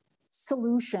guardrails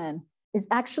solution is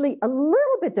actually a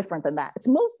little bit different than that. It's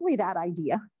mostly that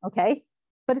idea, okay?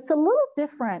 But it's a little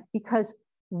different because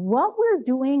what we're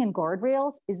doing in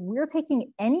guardrails is we're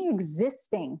taking any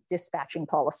existing dispatching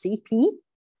policy, P,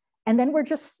 and then we're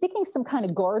just sticking some kind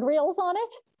of guardrails on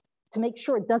it to make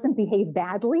sure it doesn't behave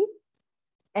badly.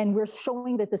 And we're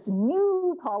showing that this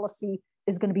new policy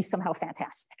is going to be somehow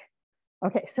fantastic.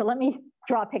 Okay, so let me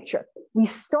draw a picture. We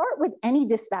start with any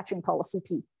dispatching policy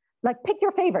P. Like pick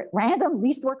your favorite, random,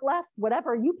 least work left,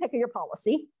 whatever, you pick your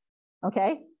policy,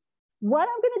 okay? What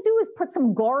I'm gonna do is put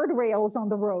some guardrails on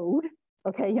the road.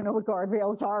 Okay, you know what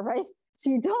guardrails are, right? So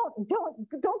you don't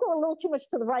go a little too much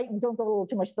to the right and don't go a little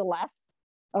too much to the left,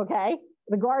 okay?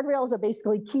 The guardrails are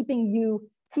basically keeping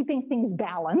things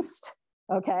balanced,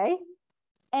 okay?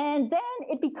 And then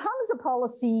it becomes a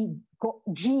policy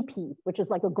GP, which is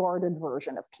like a guarded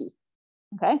version of P,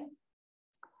 okay?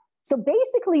 So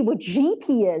basically what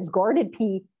GP is, guarded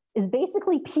P, is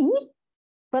basically P,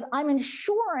 but I'm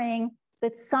ensuring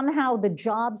that somehow the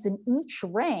jobs in each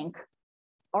rank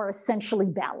are essentially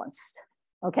balanced,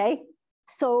 okay?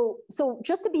 So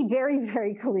just to be very,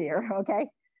 very clear, okay?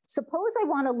 Suppose I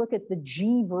wanna look at the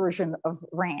G version of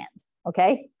RAND,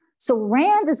 okay? So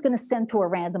RAND is gonna send to a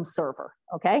random server,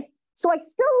 okay? So I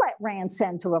still let RAND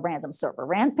send to a random server.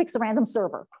 RAND picks a random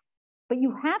server, but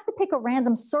you have to pick a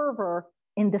random server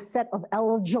in the set of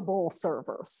eligible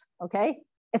servers, okay?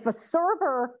 If a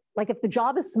server, like if the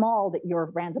job is small that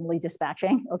you're randomly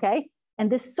dispatching, okay,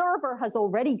 and this server has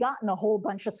already gotten a whole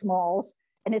bunch of smalls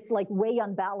and it's like way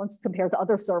unbalanced compared to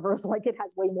other servers, like it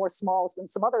has way more smalls than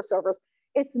some other servers,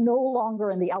 it's no longer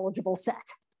in the eligible set.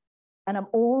 And I'm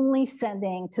only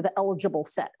sending to the eligible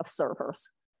set of servers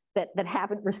that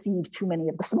haven't received too many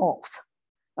of the smalls,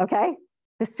 okay?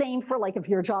 The same for like if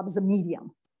your job is a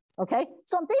medium, okay?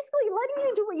 So I'm basically letting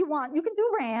you do what you want. You can do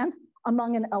rand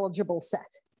among an eligible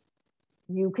set.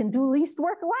 You can do least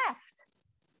work left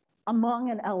among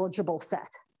an eligible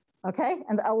set, okay?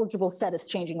 And the eligible set is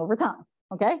changing over time,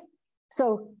 okay?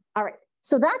 So, all right,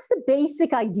 so that's the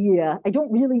basic idea. I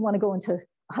don't really want to go into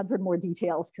 100 more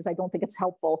details because I don't think it's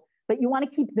helpful, but you want to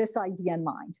keep this idea in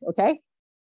mind, okay?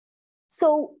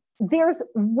 So there's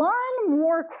one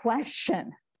more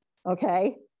question,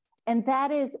 okay? And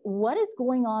that is, what is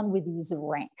going on with these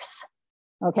ranks?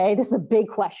 Okay, this is a big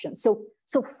question. So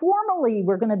formally,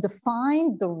 we're going to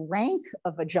define the rank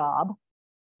of a job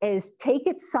as take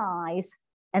its size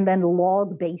and then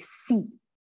log base C.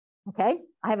 Okay,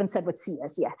 I haven't said what C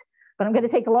is yet, but I'm going to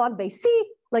take a log base C,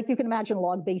 like you can imagine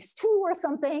log base 2 or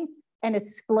something, and it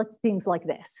splits things like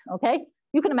this. Okay,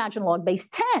 you can imagine log base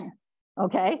 10.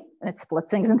 Okay, and it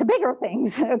splits things into bigger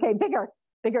things. Okay,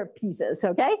 bigger pieces.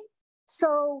 Okay,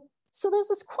 so there's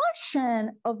this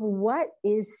question of what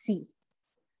is C.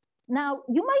 Now,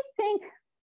 you might think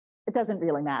it doesn't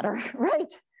really matter,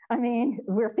 right? I mean,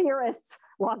 we're theorists,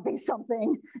 log base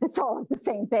something, it's all the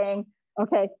same thing,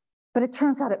 okay? But it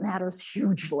turns out it matters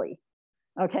hugely,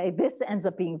 okay? This ends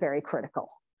up being very critical,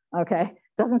 okay?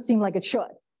 Doesn't seem like it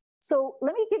should. So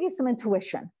let me give you some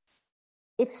intuition.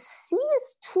 If C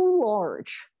is too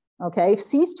large, okay? If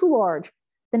C is too large,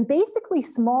 then basically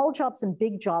small jobs and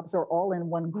big jobs are all in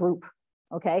one group,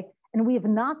 okay? And we have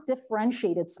not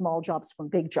differentiated small jobs from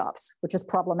big jobs, which is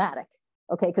problematic,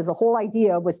 okay? Because the whole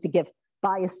idea was to give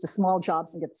bias to small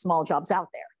jobs and get the small jobs out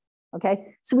there,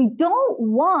 okay? So we don't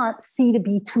want C to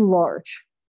be too large.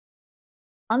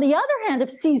 On the other hand, if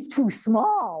C is too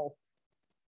small,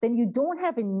 then you don't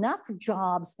have enough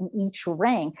jobs in each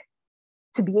rank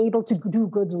to be able to do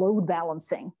good load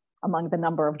balancing among the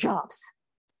number of jobs,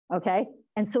 okay?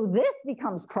 And so this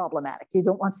becomes problematic. You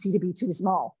don't want C to be too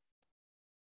small.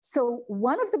 So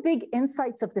one of the big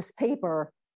insights of this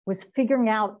paper was figuring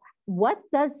out what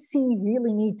does C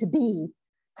really need to be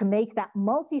to make that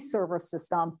multi-server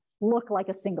system look like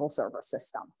a single server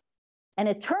system. And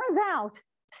it turns out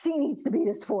C needs to be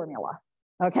this formula,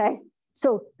 okay?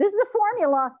 So this is a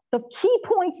formula. The key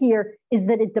point here is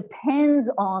that it depends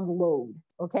on load,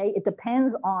 okay? It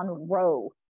depends on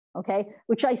row, okay?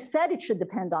 Which I said it should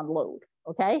depend on load,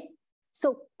 okay?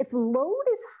 So if load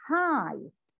is high,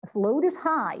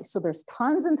 so there's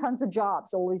tons and tons of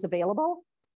jobs always available,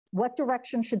 what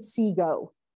direction should C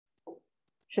go?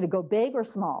 Should it go big or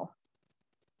small?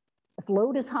 If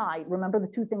load is high, remember the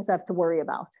two things I have to worry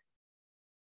about.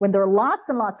 When there are lots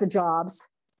and lots of jobs,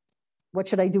 what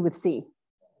should I do with C?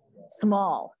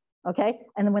 Small, okay?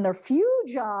 And then when there are few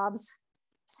jobs,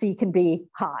 C can be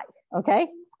high, okay?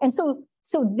 And so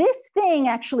this thing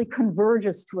actually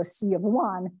converges to a C of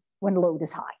 1 when load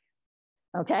is high,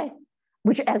 okay?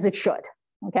 Which as it should,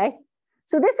 okay?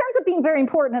 So this ends up being very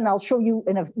important, and I'll show you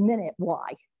in a minute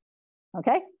why,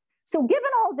 okay? So given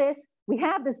all this, we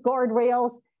have this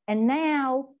guardrails, and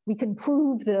now we can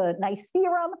prove the nice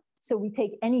theorem. So we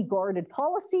take any guarded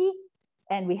policy,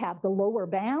 and we have the lower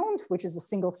bound, which is a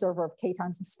single server of K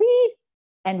times the speed,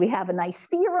 and we have a nice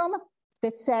theorem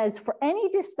that says for any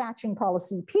dispatching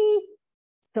policy P,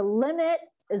 the limit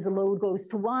as the load goes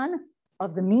to 1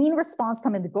 of the mean response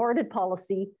time in the guarded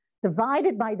policy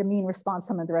divided by the mean response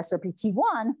time under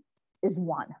SRPT1 is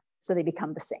 1. So they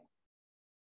become the same.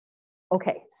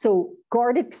 Okay, so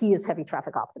guarded P is heavy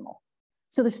traffic optimal.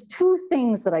 So there's two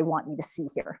things that I want you to see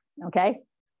here, okay?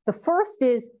 The first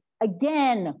is,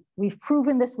 again, we've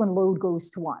proven this when load goes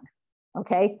to 1,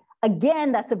 okay?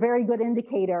 Again, that's a very good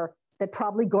indicator that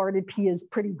probably guarded P is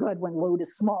pretty good when load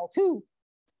is small too,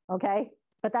 okay?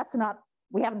 But that's not,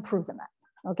 we haven't proven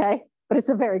that, okay? But it's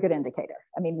a very good indicator.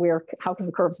 I mean, how can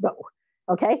the curves go,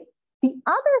 okay? The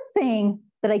other thing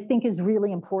that I think is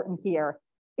really important here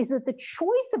is that the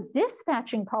choice of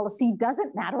dispatching policy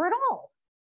doesn't matter at all.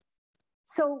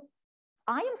 So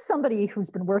I am somebody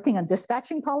who's been working on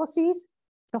dispatching policies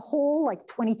the whole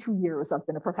 22 years I've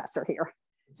been a professor here.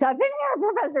 So I've been here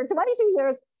a professor 22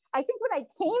 years. I think when I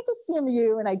came to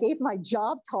CMU and I gave my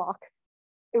job talk,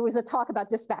 it was a talk about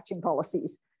dispatching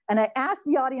policies. And I asked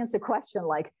the audience a question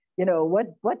like,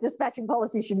 what dispatching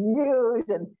policy should you use?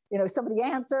 And, somebody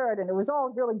answered and it was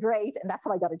all really great. And that's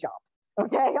how I got a job,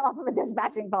 okay, off of a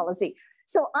dispatching policy.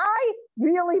 So I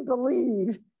really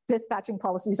believe dispatching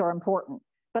policies are important.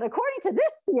 But according to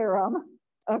this theorem,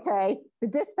 okay, the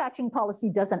dispatching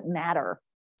policy doesn't matter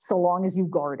so long as you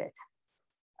guard it,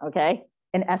 okay,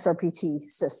 in SRPT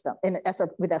system,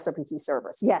 with SRPT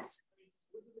servers. Yes?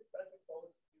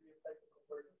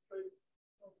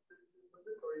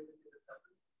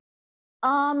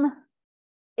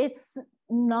 It's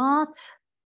not,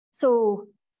 so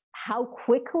how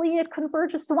quickly it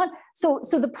converges to one. So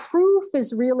the proof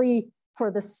is really for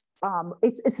this,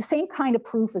 it's the same kind of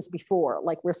proof as before.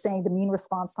 Like we're saying the mean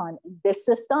response time in this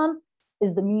system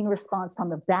is the mean response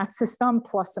time of that system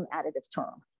plus some additive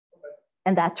term.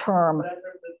 And that term,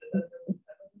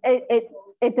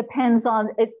 it depends on,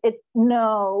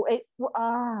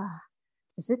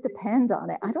 does it depend on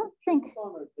it? I don't think. It's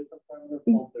on a different parameter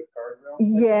called the guardrail.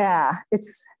 Yeah,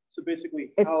 it's. So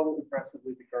basically how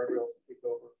aggressively the guardrails take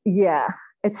over. Yeah,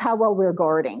 it's how well we're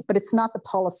guarding, but it's not the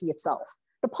policy itself.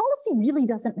 The policy really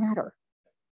doesn't matter.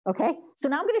 Okay, so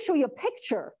now I'm going to show you a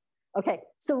picture. Okay,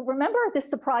 so remember this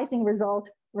surprising result,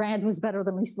 RAND was better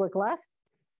than least work left?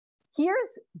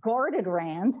 Here's guarded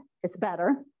RAND, it's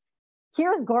better.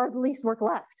 Here's guarded least work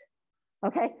left.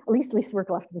 Okay, at least work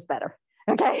left was better.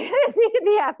 Okay, so you can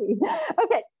be happy.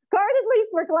 Okay, guarded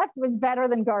least work left was better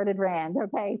than guarded RAND,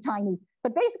 okay, tiny.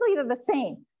 But basically they're the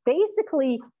same.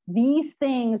 Basically, these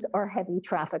things are heavy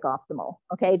traffic optimal,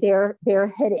 okay? They're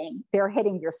hitting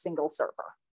your single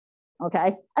server,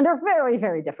 okay? And they're very,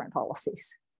 very different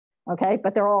policies, okay?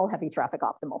 But they're all heavy traffic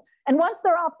optimal. And once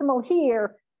they're optimal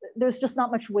here, there's just not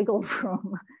much wiggle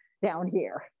room down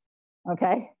here,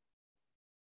 okay?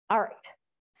 All right,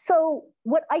 so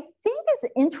what I think is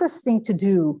interesting to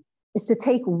do is to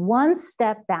take one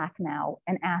step back now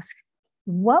and ask,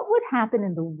 what would happen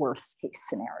in the worst case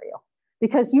scenario?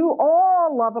 Because you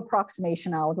all love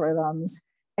approximation algorithms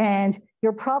and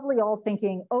you're probably all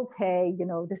thinking, okay, you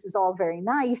know, this is all very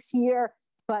nice here,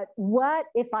 but what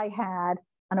if I had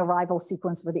an arrival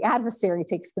sequence where the adversary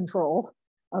takes control,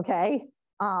 okay?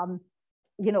 You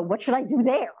know, what should I do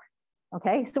there?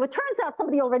 Okay, so it turns out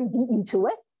somebody already beat you to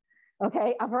it.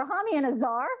 Okay, Avrahami and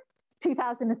Azar,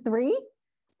 2003,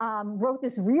 wrote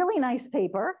this really nice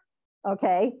paper,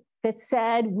 okay, that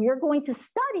said, we're going to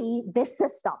study this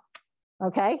system,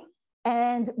 okay?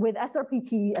 And with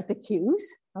SRPT at the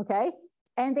queues, okay?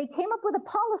 And they came up with a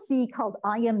policy called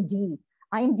IMD.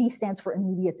 IMD stands for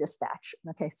immediate dispatch,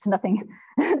 okay? It's nothing,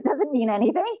 it doesn't mean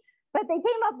anything, but they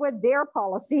came up with their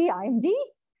policy, IMD,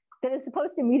 that is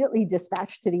supposed to immediately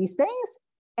dispatch to these things.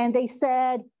 And they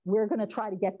said, we're gonna try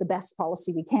to get the best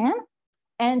policy we can.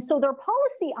 And so their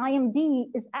policy IMD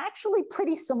is actually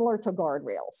pretty similar to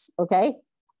guardrails, okay?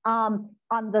 One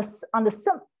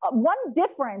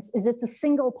difference is it's a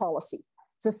single policy.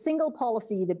 It's a single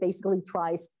policy that basically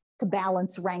tries to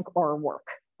balance rank or work,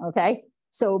 okay?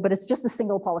 So, but it's just a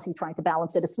single policy trying to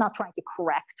balance it. It's not trying to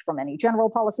correct from any general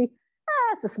policy.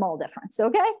 It's a small difference,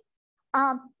 okay? There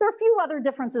are a few other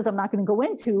differences I'm not gonna go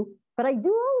into, but I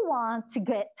do want to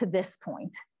get to this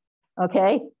point,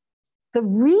 okay? The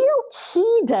real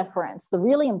key difference, the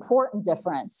really important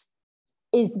difference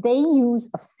is they use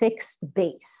a fixed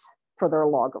base for their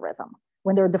logarithm.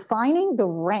 When they're defining the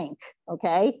rank,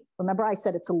 okay? Remember I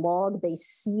said it's a log base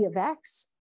C of X?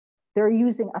 They're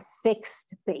using a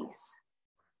fixed base,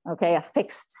 okay? A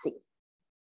fixed C.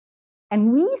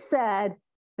 And we said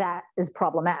that is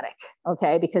problematic,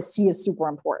 okay? Because C is super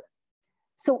important.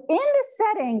 So in this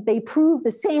setting, they prove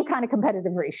the same kind of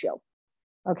competitive ratio,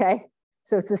 okay?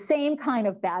 So it's the same kind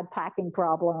of bad packing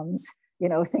problems, you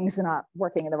know, things are not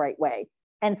working in the right way.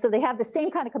 And so they have the same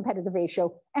kind of competitive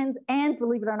ratio and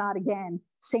believe it or not, again,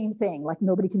 same thing, like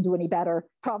nobody can do any better,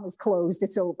 problem is closed,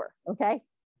 it's over, okay?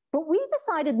 But we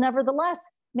decided nevertheless,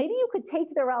 maybe you could take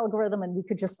their algorithm and we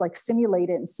could just like simulate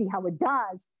it and see how it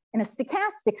does in a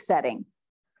stochastic setting.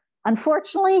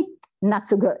 Unfortunately, not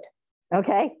so good,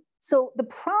 okay? So the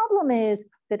problem is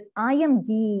that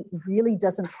IMD really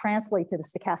doesn't translate to the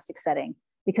stochastic setting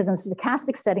because in the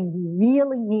stochastic setting, you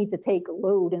really need to take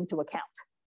load into account.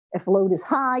 If load is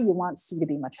high, you want C to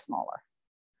be much smaller,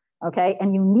 okay?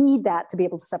 And you need that to be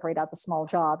able to separate out the small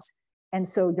jobs. And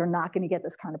so you're not gonna get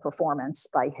this kind of performance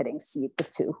by hitting C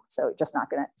with 2. So it's not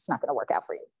gonna work out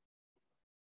for you.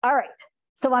 All right,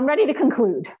 so I'm ready to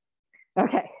conclude.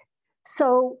 Okay,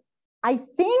 so I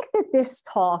think that this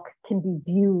talk can be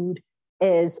viewed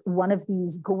as one of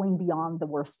these going beyond the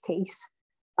worst case.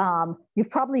 You've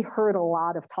probably heard a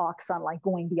lot of talks on like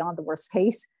going beyond the worst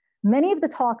case. Many of the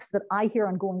talks that I hear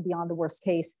on going beyond the worst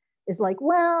case is like,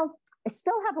 well, I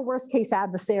still have a worst case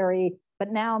adversary,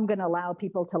 but now I'm going to allow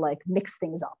people to like mix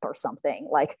things up or something,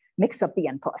 like mix up the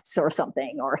inputs or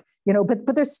something, or, you know,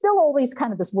 but there's still always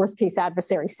kind of this worst case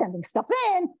adversary sending stuff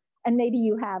in, and maybe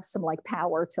you have some like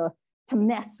power to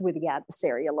mess with the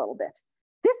adversary a little bit.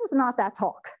 This is not that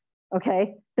talk,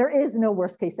 okay? There is no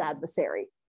worst case adversary.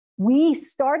 We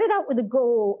started out with a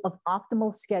goal of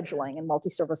optimal scheduling in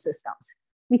multi-server systems.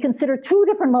 We consider two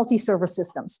different multi-server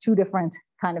systems, two different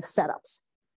kind of setups.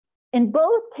 In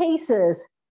both cases,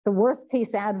 the worst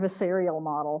case adversarial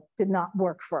model did not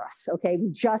work for us, okay? We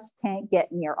just can't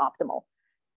get near optimal.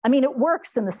 I mean, it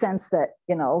works in the sense that,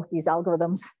 you know, these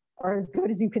algorithms are as good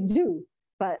as you can do,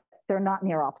 but they're not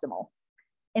near optimal.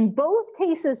 In both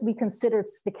cases, we considered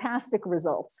stochastic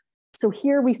results. So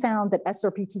here we found that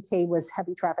SRPTK was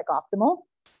heavy traffic optimal.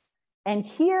 And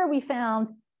here we found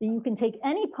that you can take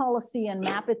any policy and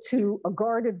map it to a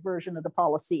guarded version of the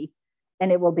policy,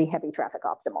 and it will be heavy traffic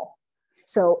optimal.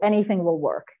 So anything will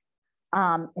work.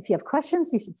 If you have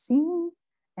questions, you should see me.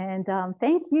 And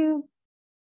thank you.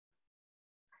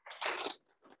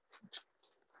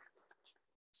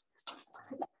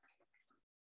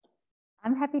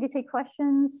 I'm happy to take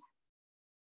questions.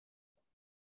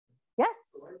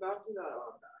 Yes? So going back to that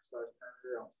backslash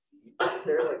parameter on C, is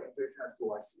there like intuition as to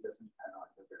why C doesn't depend on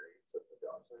the variance of the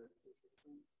job size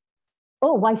distribution?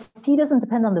 Oh, why C doesn't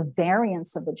depend on the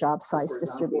variance of the job size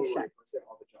distribution. Like, let's say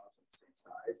all the jobs are the same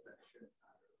size, then it shouldn't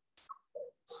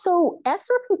matter. So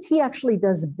SRPT actually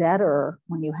does better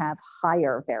when you have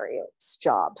higher variance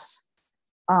jobs.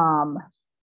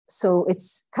 So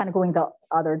it's kind of going the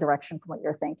other direction from what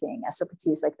you're thinking.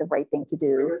 SRPT is like the right thing to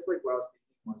do. I guess like what I was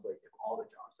thinking was like if all the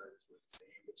job sizes were the same,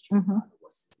 it shouldn't matter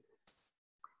what C is.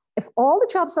 If all the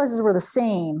job sizes were the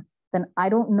same, then I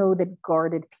don't know that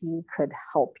guarded P could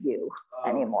help you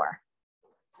anymore.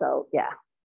 So yeah.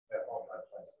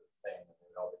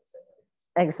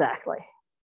 Exactly.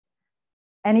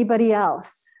 Anybody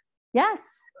else?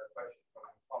 Yes.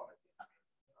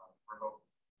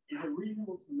 Is it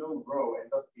reasonable to know row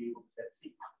and thus be able to set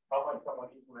C? How might someone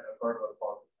implement a guardrail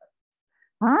policy?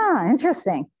 Ah,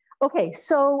 interesting. Okay,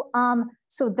 so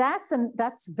so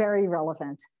that's very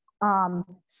relevant.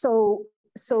 So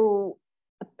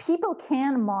people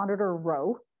can monitor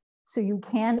row. So you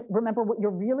can remember what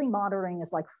you're really monitoring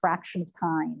is like fraction of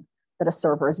time that a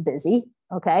server is busy.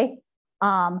 Okay,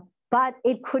 but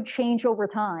it could change over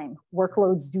time.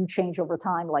 Workloads do change over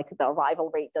time, like the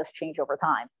arrival rate does change over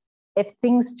time. If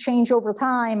things change over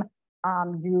time,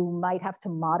 you might have to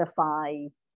modify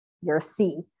your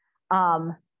C.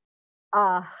 Probably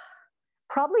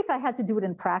if I had to do it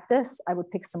in practice, I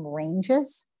would pick some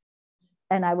ranges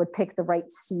and I would pick the right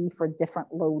C for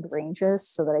different load ranges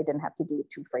so that I didn't have to do it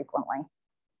too frequently,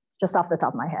 just off the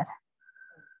top of my head.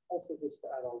 Also, just to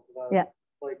add on to that, yeah,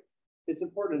 like it's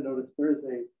important to notice there is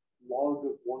a log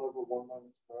of 1/1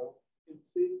 minus rho in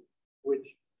C,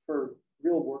 which for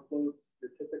real workloads,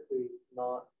 you're typically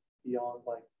not beyond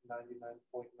like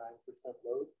 99.9%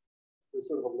 load. There's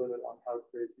sort of a limit on how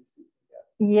crazy C can get.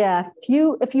 Yeah,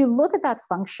 if you look at that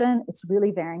function, it's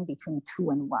really varying between 2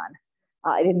 and 1.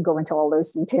 I didn't go into all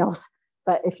those details,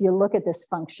 but if you look at this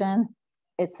function,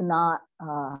 it's not,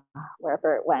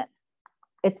 wherever it went,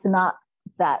 it's not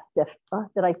that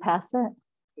difficult. Did I pass it?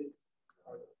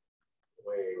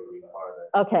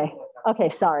 Okay,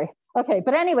 sorry. Okay,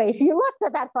 but anyway, if you look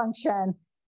at that function,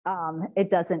 it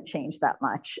doesn't change that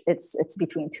much. It's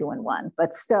between 2 and 1,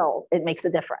 but still it makes a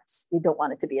difference. You don't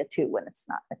want it to be a 2 when it's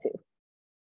not a 2.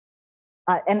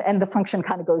 And the function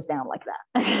kind of goes down like that.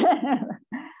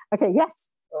 Okay,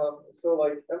 yes. So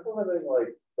like implementing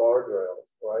like guardrails,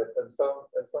 right? In some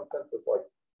sense, it's like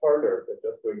harder than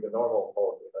just doing the normal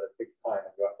policy, but it takes time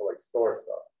and you have to like store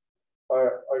stuff.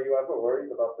 Are you ever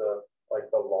worried about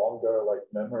the longer like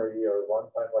memory or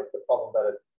runtime, like the problem that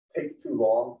it takes too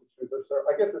long to choose a server?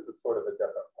 I guess this is sort of a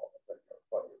different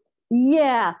problem.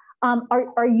 Yeah.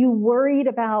 Are you worried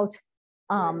about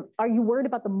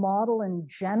the model in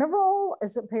general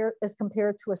as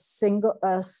compared to a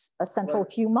central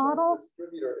queue model?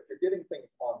 Distributor, if you're getting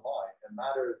things online, it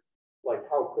matters like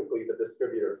how quickly the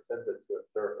distributor sends it to a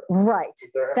server. Right.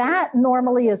 That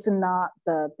normally is not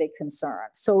the big concern.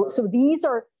 So these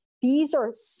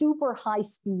are super high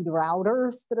speed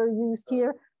routers that are used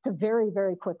here to very,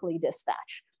 very quickly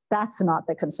dispatch. That's not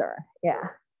the concern.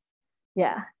 Yeah.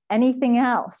 Yeah. Anything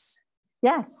else?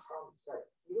 Yes. Sorry.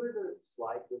 You were the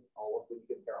slide with all of when you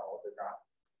compare all of the graphs.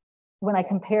 When I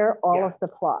compare all of the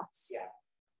plots.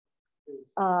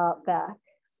 Yeah. Back.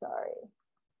 Sorry.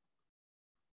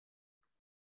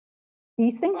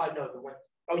 These things? No, the one.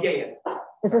 Oh yeah.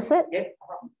 Is this it? Yeah.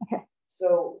 Okay.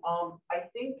 So I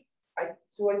think if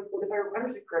I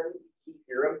understand correctly, the key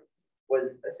theorem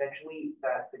was essentially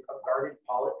that if you have a guarded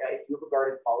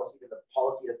policy, then the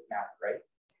policy doesn't matter, right?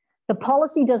 The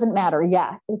policy doesn't matter.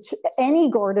 Yeah, it's any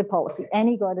guarded policy. Okay.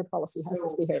 Any guarded policy has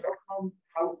this behavior.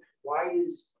 Why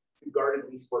is the guarded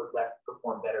least work left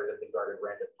perform better than the guarded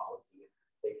random policy?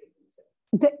 They should be the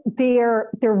same.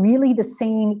 They're really the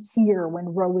same here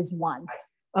when row is 1.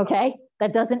 Okay,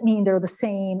 that doesn't mean they're the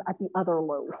same at the other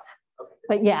loads. Okay.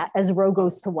 But yeah, as row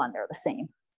goes to 1, they're the same.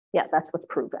 Yeah, that's what's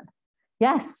proven.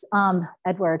 Yes,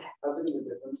 Edward. How big of a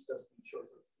difference does the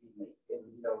choice of C make in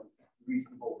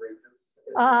reasonable ranges?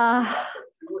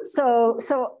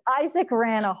 So Isaac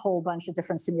ran a whole bunch of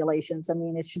different simulations. I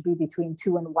mean, it should be between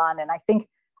 2 and 1, and I think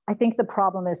the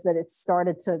problem is that it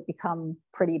started to become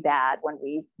pretty bad when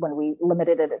we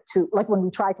limited it at 2. Like when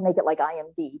we tried to make it like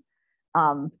IMD,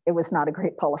 it was not a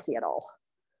great policy at all.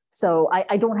 So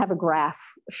I don't have a graph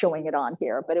showing it on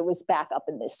here, but it was back up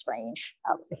in this range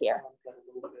up here.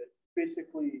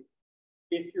 Basically,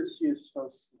 if your C is so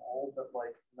small that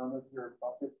like none of your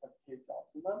buckets have paid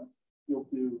jobs in them, you'll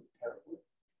do terribly.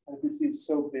 And if your C is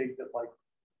so big that like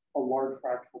a large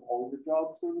fraction of all of your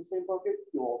jobs are in the same bucket,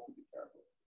 you'll also do terribly.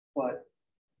 But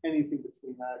anything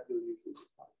between that, you'll usually do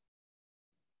fine.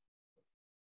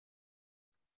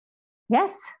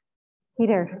 Yes,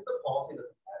 Peter. Because the policy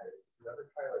doesn't matter. You ever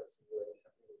try like simulating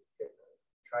something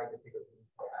trying to think of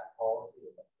that policy?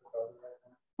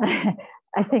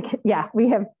 I think, yeah, we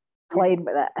have played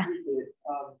with that.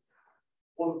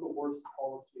 One of the worst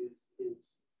policies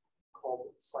is called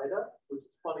CITA, which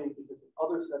is funny because in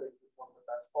other settings, it's one of the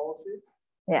best policies.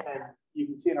 Yeah. And you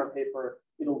can see in our paper,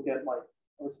 it'll get like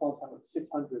a response time of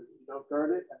 600 if you don't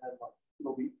guard it, and then like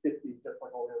it'll be 50 just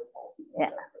like all the other policies.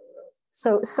 Yeah.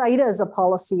 So CITA is a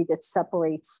policy that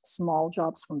separates small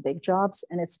jobs from big jobs,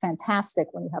 and it's fantastic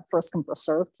when you have first come first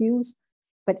serve queues.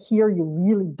 But here you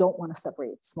really don't want to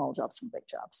separate small jobs from big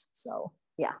jobs. So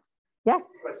yeah. Yes?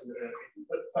 If you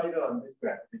put CITA on this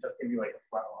graph, it's just going to be like a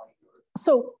flat line.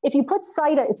 So if you put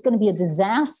CITA, it's going to be a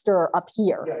disaster up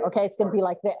here. Yeah, okay, it's going to be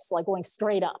like this, like going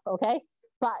straight up. Okay,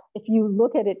 but if you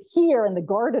look at it here in the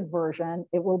guarded version,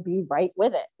 it will be right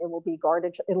with it. It will be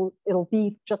guarded. It'll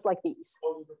be just like these.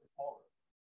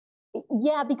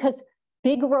 Yeah, because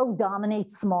big row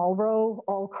dominates small row.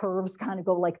 All curves kind of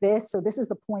go like this. So this is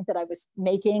the point that I was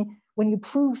making. When you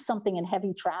prove something in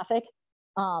heavy traffic,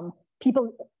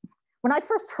 people, when I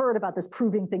first heard about this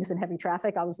proving things in heavy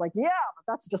traffic, I was like, yeah,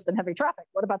 but that's just in heavy traffic.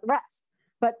 What about the rest?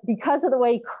 But because of the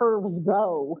way curves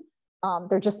go,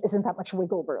 there just isn't that much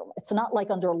wiggle room. It's not like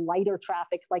under lighter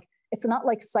traffic, like it's not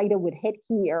like CITA would hit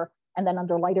here and then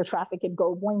under lighter traffic it'd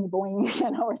go boing, boing,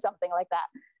 you know, or something like that.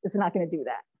 It's not going to do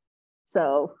that.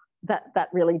 So that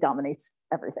really dominates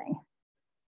everything.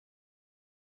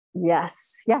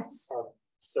 Yes, yes.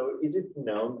 So is it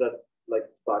known that like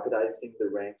bucketizing the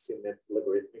ranks in a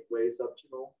logarithmic way is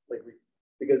optimal? Like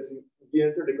because you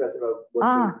answered the question about what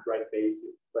the right base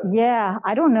is. But yeah,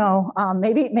 I don't know.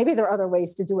 Maybe there are other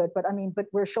ways to do it, but I mean, but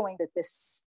we're showing that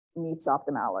this meets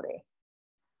optimality.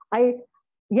 I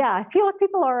feel like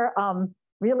people are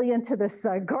really into this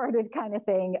guarded kind of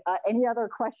thing. Any other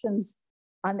questions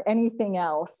on anything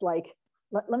else? Like,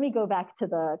 let me go back to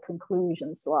the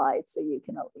conclusion slide so you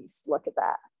can at least look at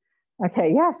that.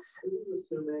 Okay, yes.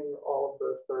 Assuming all of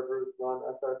the servers run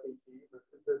SRPT,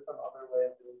 is there some other way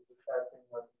of doing detecting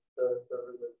what the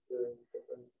servers are doing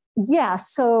different?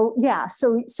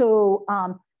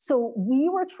 So we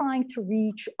were trying to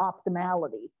reach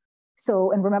optimality.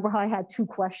 So, and remember how I had 2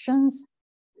 questions?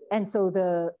 And so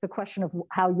the question of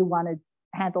how you want to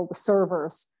handle the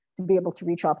servers to be able to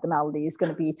reach optimality is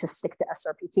going to be to stick to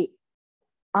SRPT.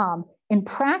 In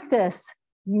practice,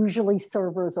 usually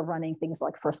servers are running things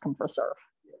like first come first serve.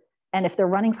 And if they're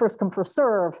running first come first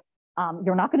serve,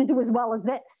 you're not going to do as well as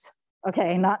this.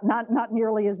 Okay, not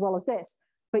nearly as well as this.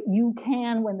 But you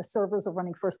can, when the servers are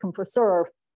running first come first serve,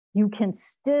 you can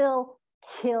still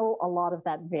kill a lot of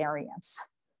that variance.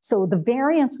 So the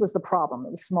variance was the problem.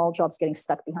 It was small jobs getting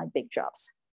stuck behind big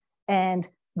jobs. And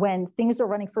when things are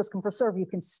running first come first serve, you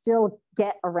can still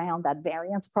get around that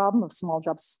variance problem of small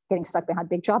jobs getting stuck behind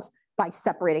big jobs by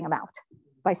separating them out,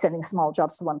 by sending small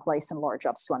jobs to one place and large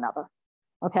jobs to another.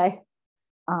 Okay.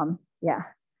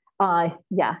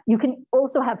 You can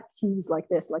also have queues like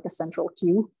this, like a central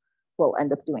queue will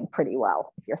end up doing pretty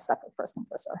well if you're stuck with first come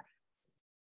first serve.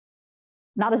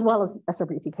 Not as well as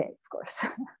SRBTK, of course.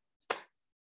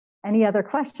 Any other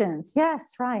questions?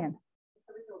 Yes, Ryan.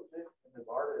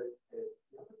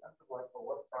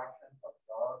 What fraction of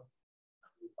jobs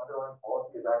the underlying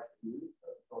policy is actually used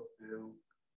as opposed to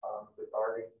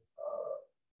regarding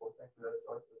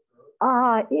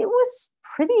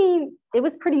it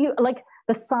was pretty like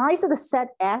the size of the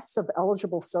set S of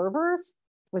eligible servers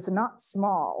was not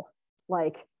small.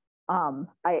 Like,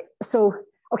 so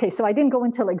I didn't go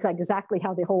into exactly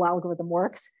how the whole algorithm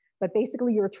works, but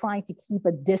basically you're trying to keep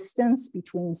a distance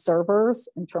between servers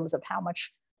in terms of how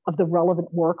much of the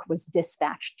relevant work was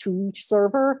dispatched to each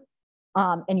server.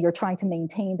 And you're trying to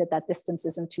maintain that that distance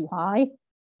isn't too high.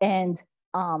 And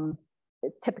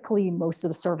typically most of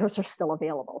the servers are still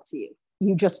available to you.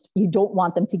 You don't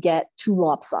want them to get too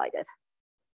lopsided.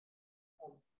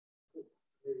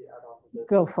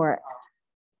 Go for it.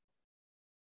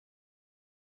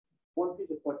 One piece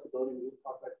of flexibility we didn't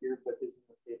talk about here, but is in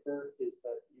the paper, is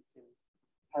that you can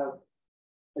have,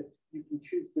 you can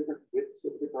choose different widths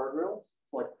of the guardrails.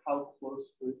 So like how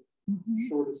close the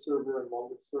shortest server and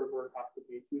longest server have to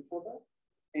be to each other.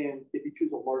 And if you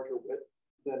choose a larger width,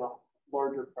 then a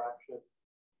larger fraction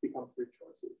becomes free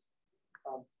choices.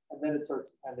 And then it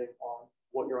starts depending on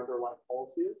what your underlying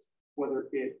policy is, whether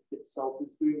it itself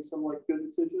is doing some like good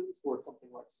decisions or it's something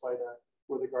like CITA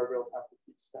where the guardrails have to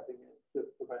keep stepping in to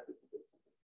prevent it from doing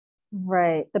something.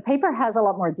 Right. The paper has a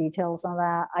lot more details on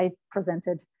that. I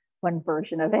presented one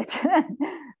version of it,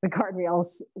 the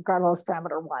guardrails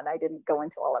parameter 1. I didn't go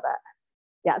into all of that.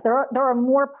 Yeah, there are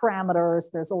more parameters.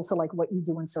 There's also like what you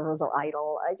do when servers are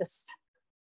idle.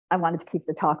 I wanted to keep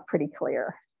the talk pretty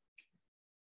clear.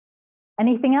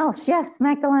 Anything else? Yes,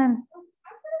 Magdalene. I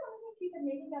sort of wondering if you could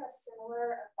maybe get a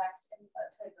similar effect to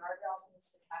guardrails in the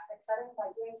stochastic setting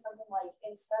by doing something like,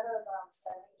 instead of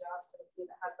sending jobs to the queue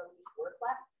that has the least work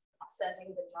left,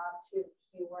 sending the job to the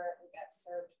queue where it gets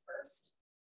served first.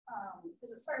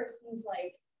 Because it sort of seems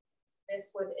like this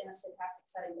would, in a stochastic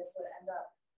setting, this would end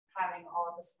up having all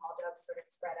of the small jobs sort of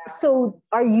spread out. So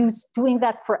are you doing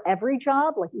that for every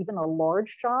job? Like even a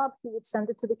large job, you would send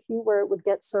it to the queue where it would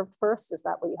get served first? Is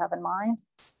that what you have in mind?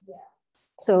 Yeah.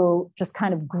 So just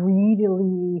kind of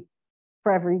greedily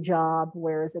for every job,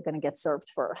 where is it going to get served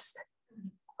first?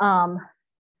 That's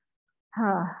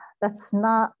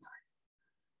not,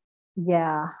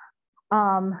 yeah.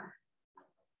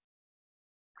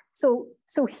 So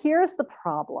here's the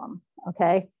problem,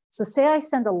 okay? So say I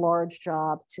send a large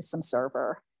job to some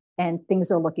server and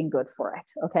things are looking good for it,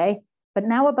 okay? But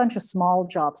now a bunch of small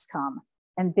jobs come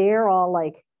and they're all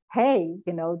like, hey,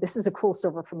 you know, this is a cool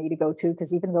server for me to go to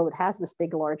because even though it has this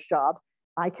big, large job,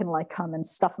 I can like come and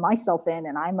stuff myself in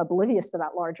and I'm oblivious to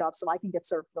that large job so I can get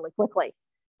served really quickly,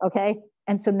 okay?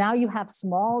 And so now you have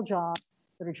small jobs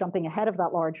that are jumping ahead of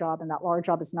that large job and that large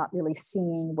job is not really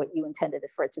seeing what you intended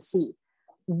it for it to see.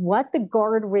 What the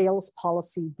guardrails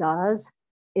policy does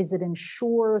is it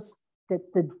ensures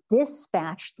that the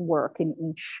dispatched work in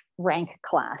each rank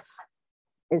class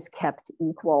is kept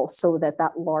equal so that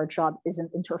that large job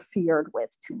isn't interfered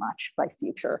with too much by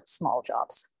future small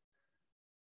jobs.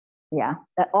 Yeah,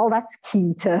 that's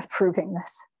key to proving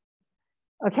this.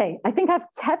 Okay, I think I've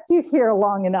kept you here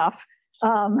long enough.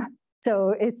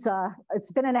 So it's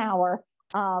been an hour.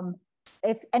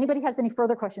 If anybody has any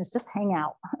further questions, just hang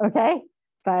out, okay?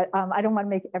 But I don't want to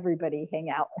make everybody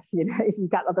hang out if you've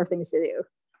got other things to do.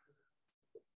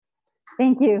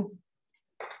 Thank you.